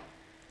 got it.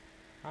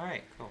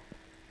 Alright, cool.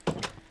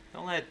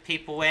 Don't let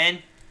people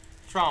in.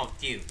 What's wrong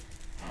with you?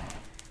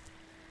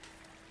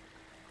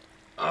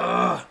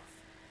 Ugh.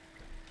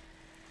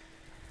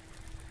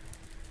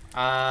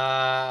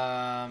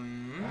 Now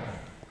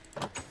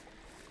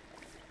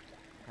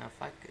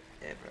if I could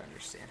ever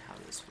understand how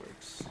this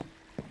works.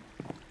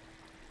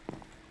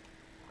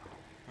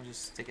 I'll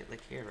just stick it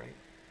like here, right?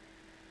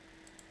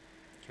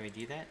 Can we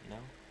do that? No.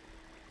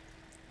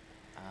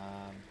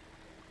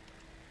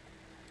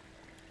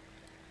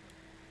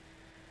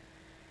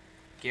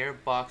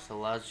 Gearbox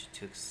allows you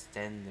to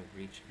extend the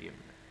reach of your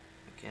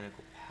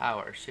mechanical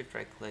power. Shift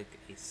right click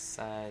a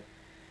side.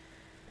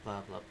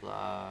 Blah blah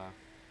blah.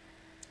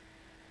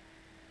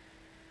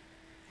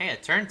 Hey, a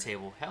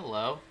turntable.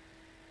 Hello.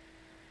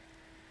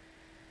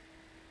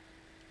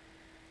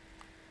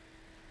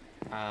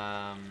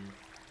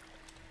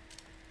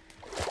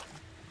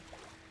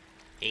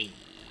 Hey.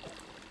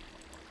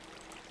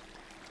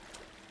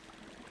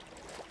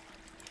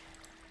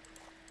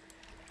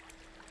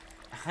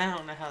 I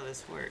don't know how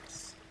this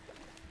works.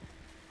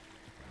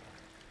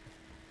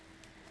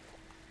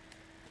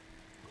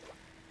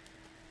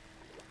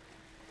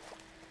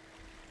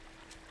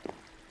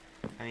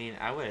 I mean,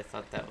 I would have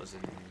thought that was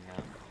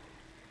enough.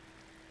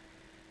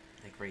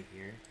 Like right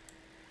here.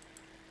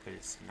 But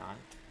it's not.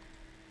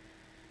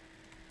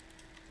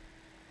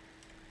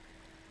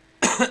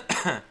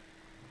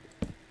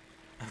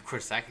 Of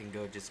course, that can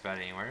go just about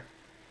anywhere.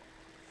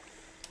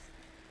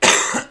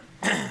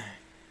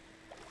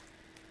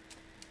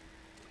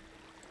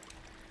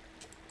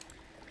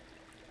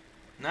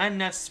 Not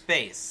enough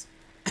space.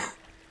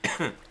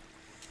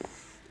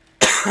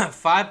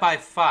 5 by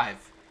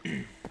 5.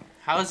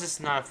 How is this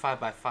not a 5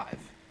 by 5?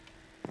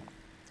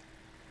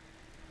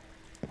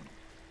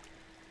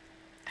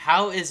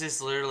 How is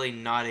this literally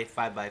not a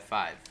 5 by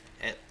 5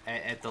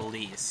 at the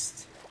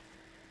least?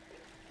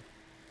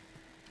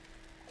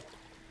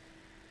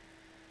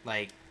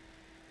 Like,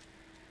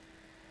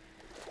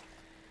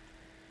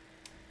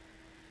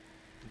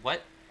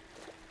 what?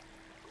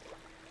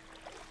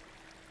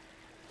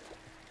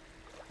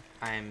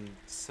 I'm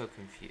so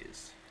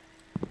confused.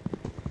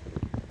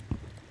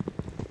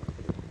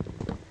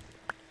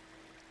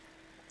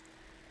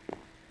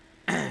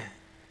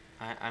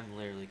 I'm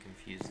literally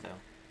confused though.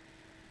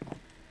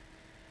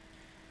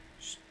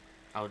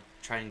 I'll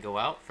try and go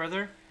out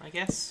further, I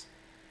guess.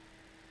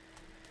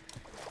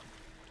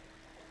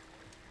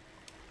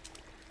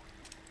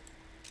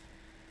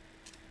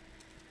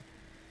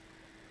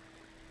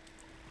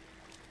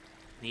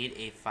 Need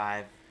a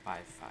 5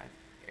 by 5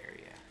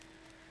 area.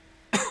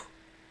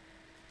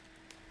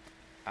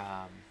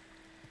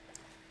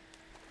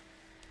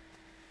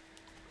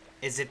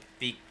 Is it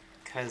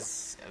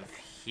because of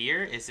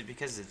here? Is it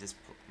because of this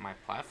my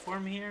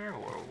platform here,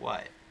 or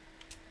what?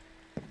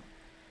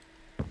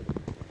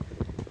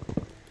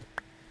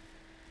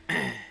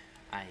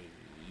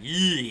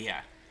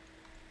 Yeah.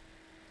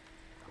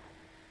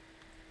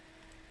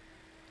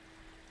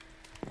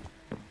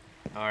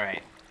 All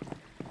right.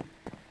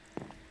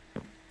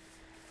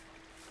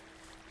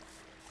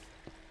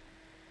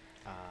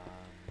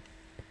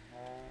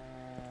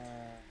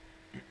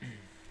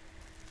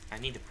 I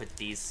need to put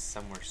these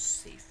somewhere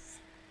safe.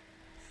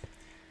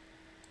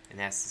 And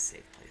that's the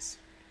safe place.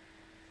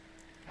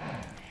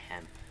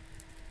 Hemp.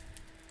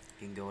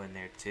 You can go in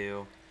there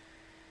too.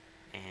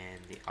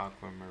 And the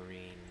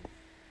aquamarine.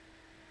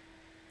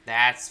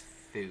 That's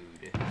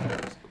food.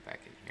 Let's go back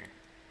in here.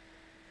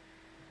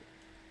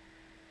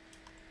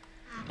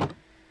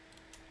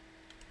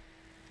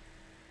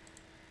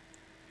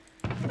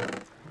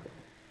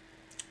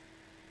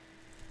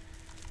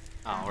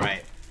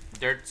 Alright.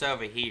 Dirt's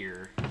over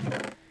here.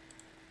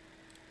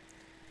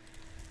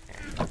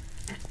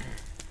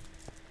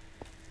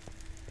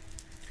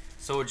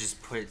 So we'll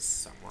just put it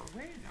somewhere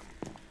random.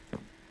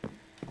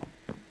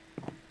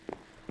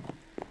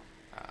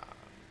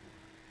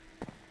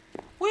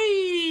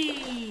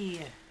 Whee!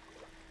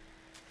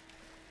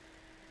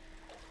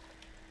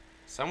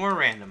 Somewhere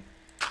random.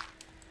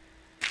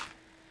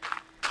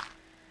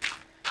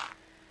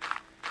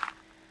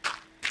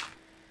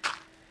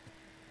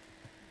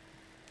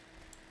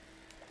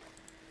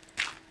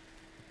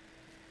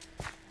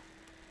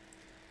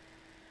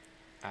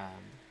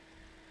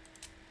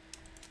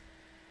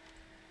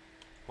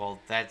 Well,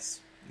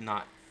 that's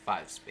not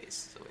 5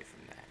 spaces away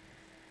from that.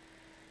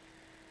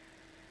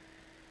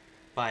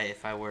 But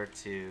if I were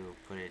to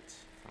put it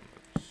from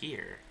up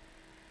here...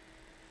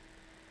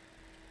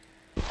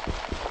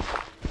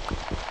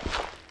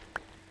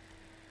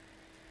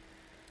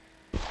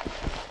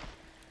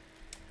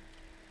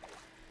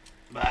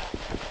 But...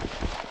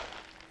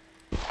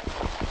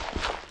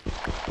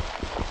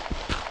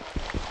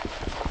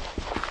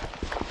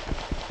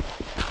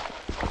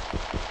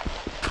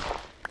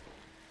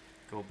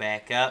 Go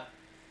back up.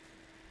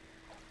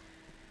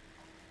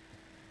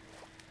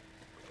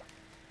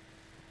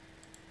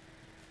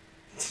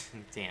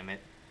 Damn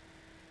it.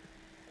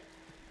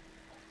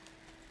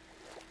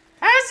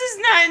 How is this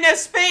not enough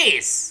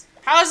space?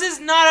 How is this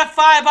not a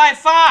 5 by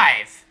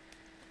 5?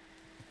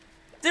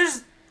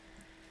 There's...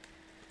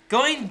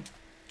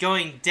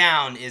 Going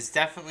down is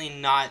definitely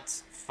not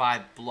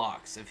 5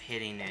 blocks of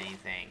hitting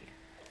anything.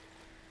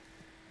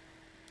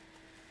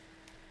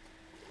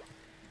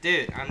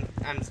 Dude,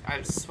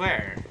 I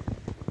swear.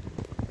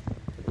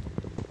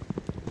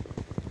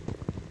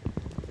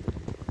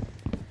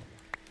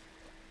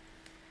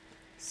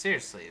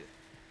 Seriously.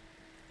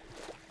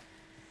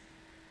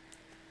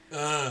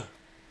 Ugh.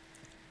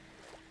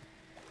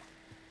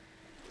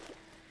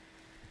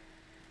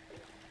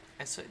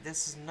 I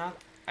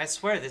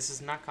swear this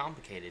is not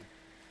complicated.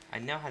 I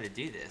know how to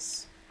do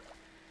this.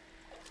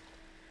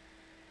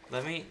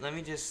 Let me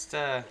just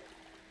go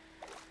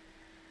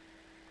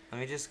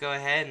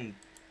ahead and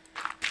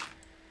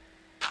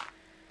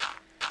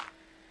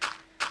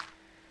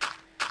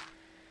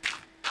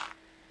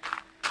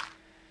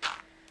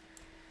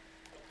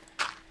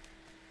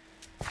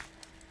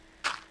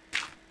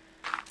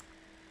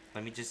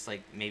let me just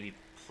like maybe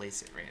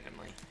place it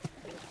randomly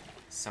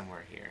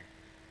somewhere here.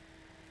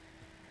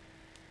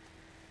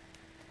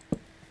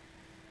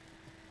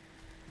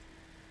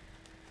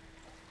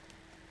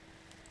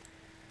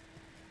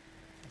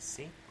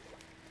 See?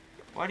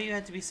 Why do you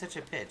have to be such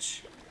a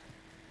bitch?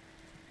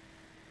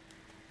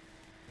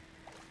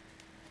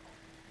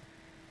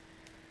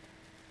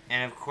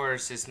 And of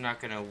course, it's not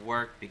gonna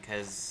work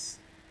because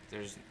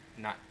there's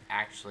not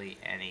actually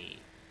any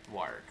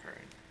water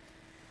current.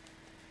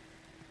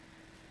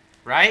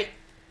 Right?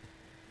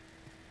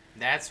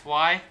 That's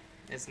why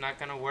it's not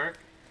gonna work.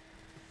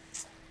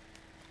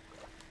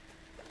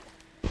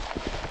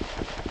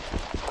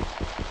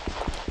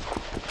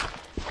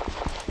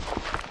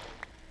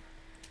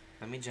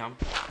 Let me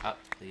jump up,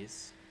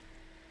 please.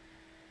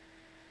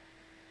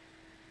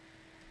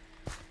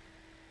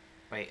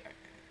 Wait.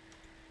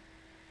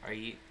 Are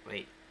you...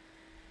 Wait.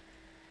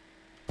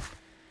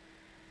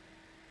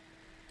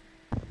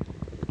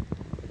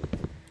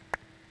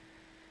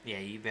 Yeah,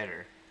 you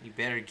better. You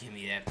better give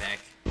me that back.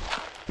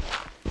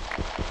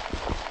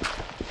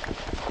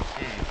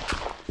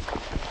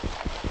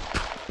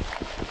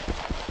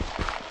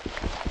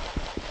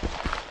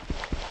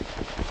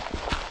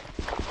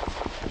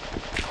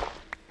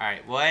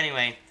 Alright, well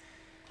anyway,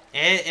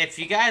 if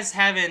you guys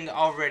haven't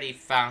already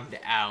found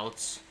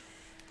out,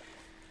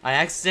 I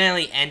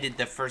accidentally ended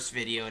the first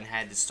video and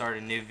had to start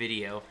a new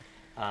video,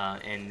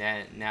 and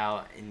that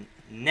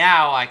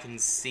now I can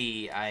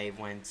see I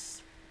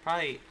went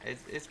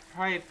it's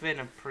probably been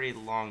a pretty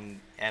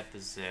long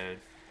episode,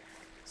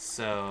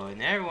 so,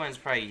 and everyone's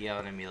probably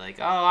yelling at me like,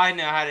 oh, I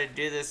know how to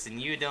do this and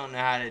you don't know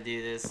how to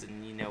do this,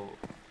 and you know,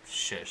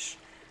 shush.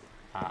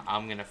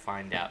 I'm gonna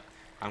find out.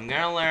 I'm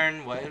gonna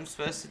learn what I'm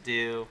supposed to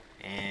do,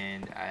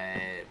 and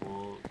I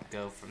will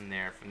go from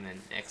there from the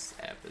next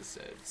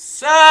episode.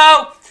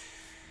 So,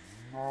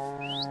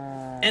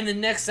 in the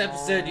next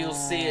episode, you'll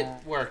see it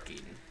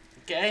working.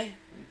 Okay?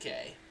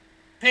 Okay.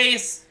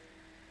 Peace!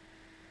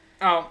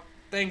 Oh,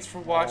 thanks for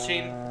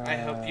watching. I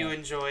hope you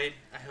enjoyed.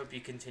 I hope you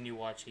continue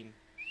watching.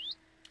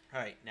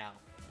 Alright, now.